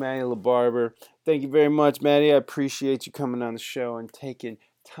 folks. Maddie LaBarber. Thank you very much, Maddie. I appreciate you coming on the show and taking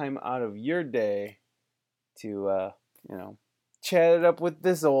time out of your day to, chat it up with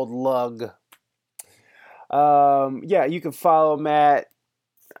this old lug. Yeah, you can follow Matt.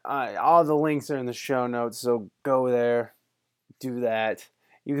 All the links are in the show notes, so go there, do that.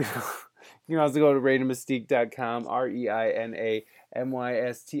 You can also go to ReinaMystique.com,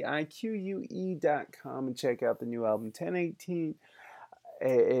 ReinaMystique.com, and check out the new album 1018.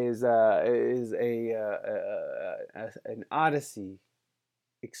 It is an odyssey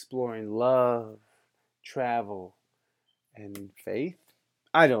exploring love, travel, and faith.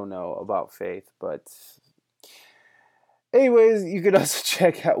 I don't know about faith, but anyways, you can also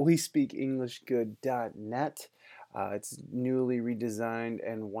check out WeSpeakEnglishGood.net. It's newly redesigned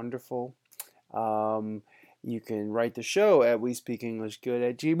and wonderful. You can write the show at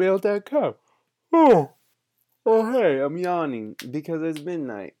WeSpeakEnglishGood@gmail.com. Oh, hey, I'm yawning because it's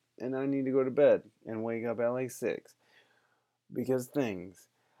midnight and I need to go to bed and wake up at like 6 because things.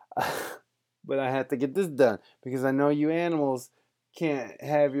 But I have to get this done because I know you animals can't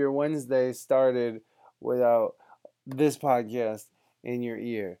have your Wednesday started without this podcast in your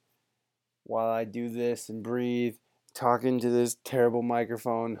ear while I do this and breathe, talking to this terrible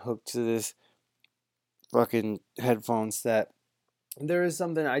microphone hooked to this fucking headphone set. There is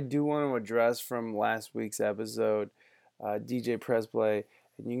something I do want to address from last week's episode, DJ Pressplay,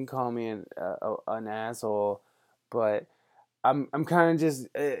 and you can call me an asshole, but I'm kind of just,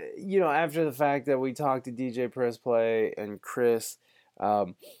 after the fact that we talked to DJ Pressplay and Chris,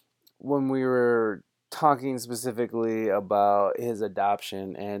 when we were talking specifically about his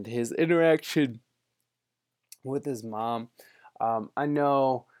adoption and his interaction with his mom, I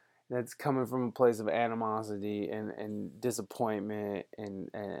know that's coming from a place of animosity and disappointment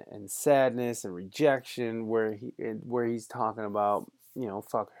and sadness and rejection, where he's talking about,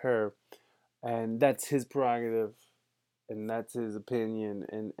 fuck her, and that's his prerogative, and that's his opinion,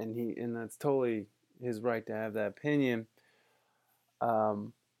 and that's totally his right to have that opinion.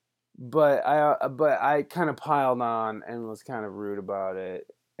 But I kind of piled on and was kind of rude about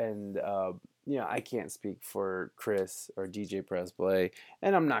it, and I can't speak for Chris or DJ Pressplay,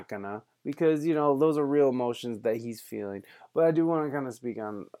 and I'm not gonna, because those are real emotions that he's feeling. But I do want to kind of speak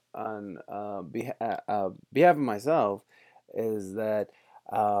on behalf of myself, is that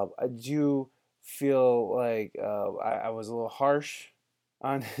I do feel like I was a little harsh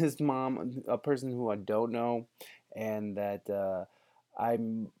on his mom, a person who I don't know, and that I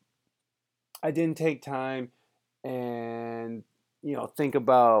didn't take time and think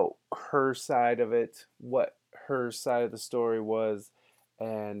about her side of it, what her side of the story was,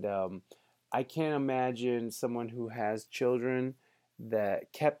 and I can't imagine someone who has children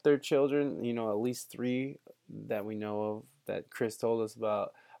that kept their children, at least 3 that we know of that Chris told us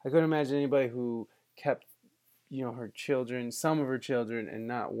about. I couldn't imagine anybody who kept her children, some of her children, and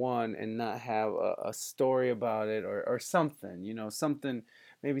not one, and not have a story about it, or something, something,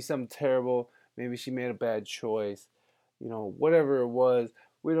 maybe something terrible, maybe she made a bad choice, whatever it was.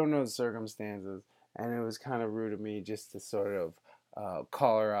 We don't know the circumstances, and it was kind of rude of me just to sort of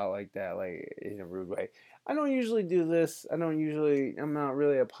call her out like that, like in a rude way. I don't usually do this. I'm not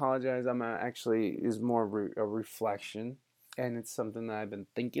really apologize. I'm not actually, is more a reflection, and it's something that I've been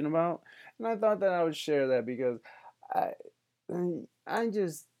thinking about, and I thought that I would share that because I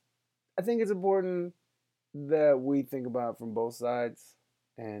think it's important that we think about it from both sides,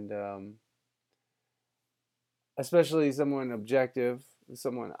 and especially someone objective,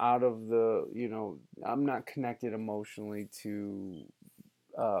 someone out of the, I'm not connected emotionally to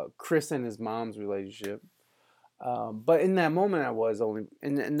Chris and his mom's relationship. But in that moment, I was only,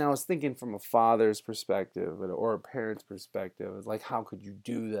 and I was thinking from a father's perspective or a parent's perspective. It's like, how could you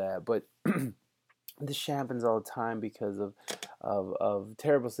do that? But this happens all the time because of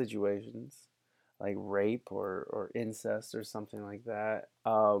terrible situations, like rape or incest or something like that.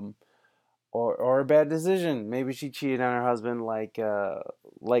 Or a bad decision. Maybe she cheated on her husband, like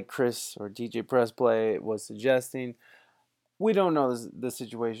Chris or DJ Pressplay was suggesting. We don't know the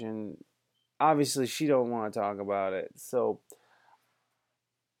situation. Obviously, she don't want to talk about it. So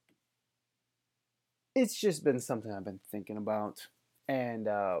it's just been something I've been thinking about, and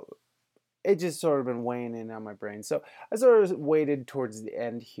it just sort of been weighing in on my brain. So I sort of waited towards the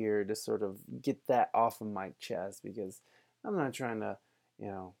end here to sort of get that off of my chest, because I'm not trying to,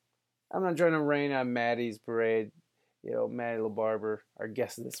 I'm not trying to rain on Maddie's parade. Maddie LaBarber, our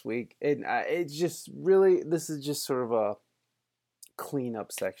guest this week. And it's just really, this is just sort of a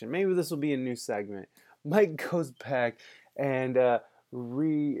cleanup section. Maybe this will be a new segment. Mike goes back and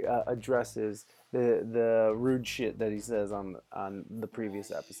addresses the rude shit that he says on the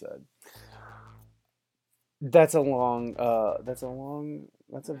previous episode. That's a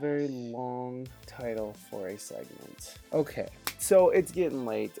very long title for a segment. Okay, so it's getting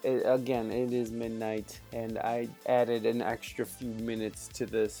late. Again, it is midnight, and I added an extra few minutes to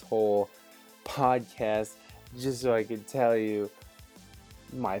this whole podcast just so I could tell you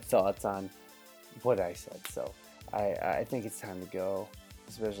my thoughts on what I said. So I think it's time to go,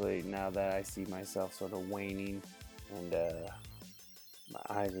 especially now that I see myself sort of waning, and my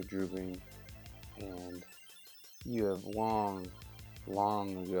eyes are drooping, and you have long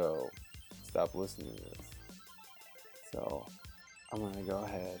ago stopped listening to this. So I'm going to go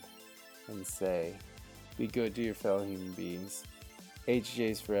ahead and say, be good to your fellow human beings.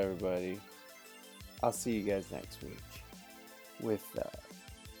 HJ's for everybody. I'll see you guys next week with,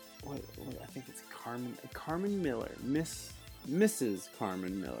 I think it's Carmen Miller. Mrs.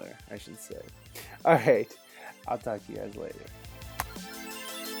 Carmen Miller, I should say. All right. I'll talk to you guys later.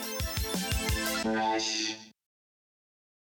 Fresh.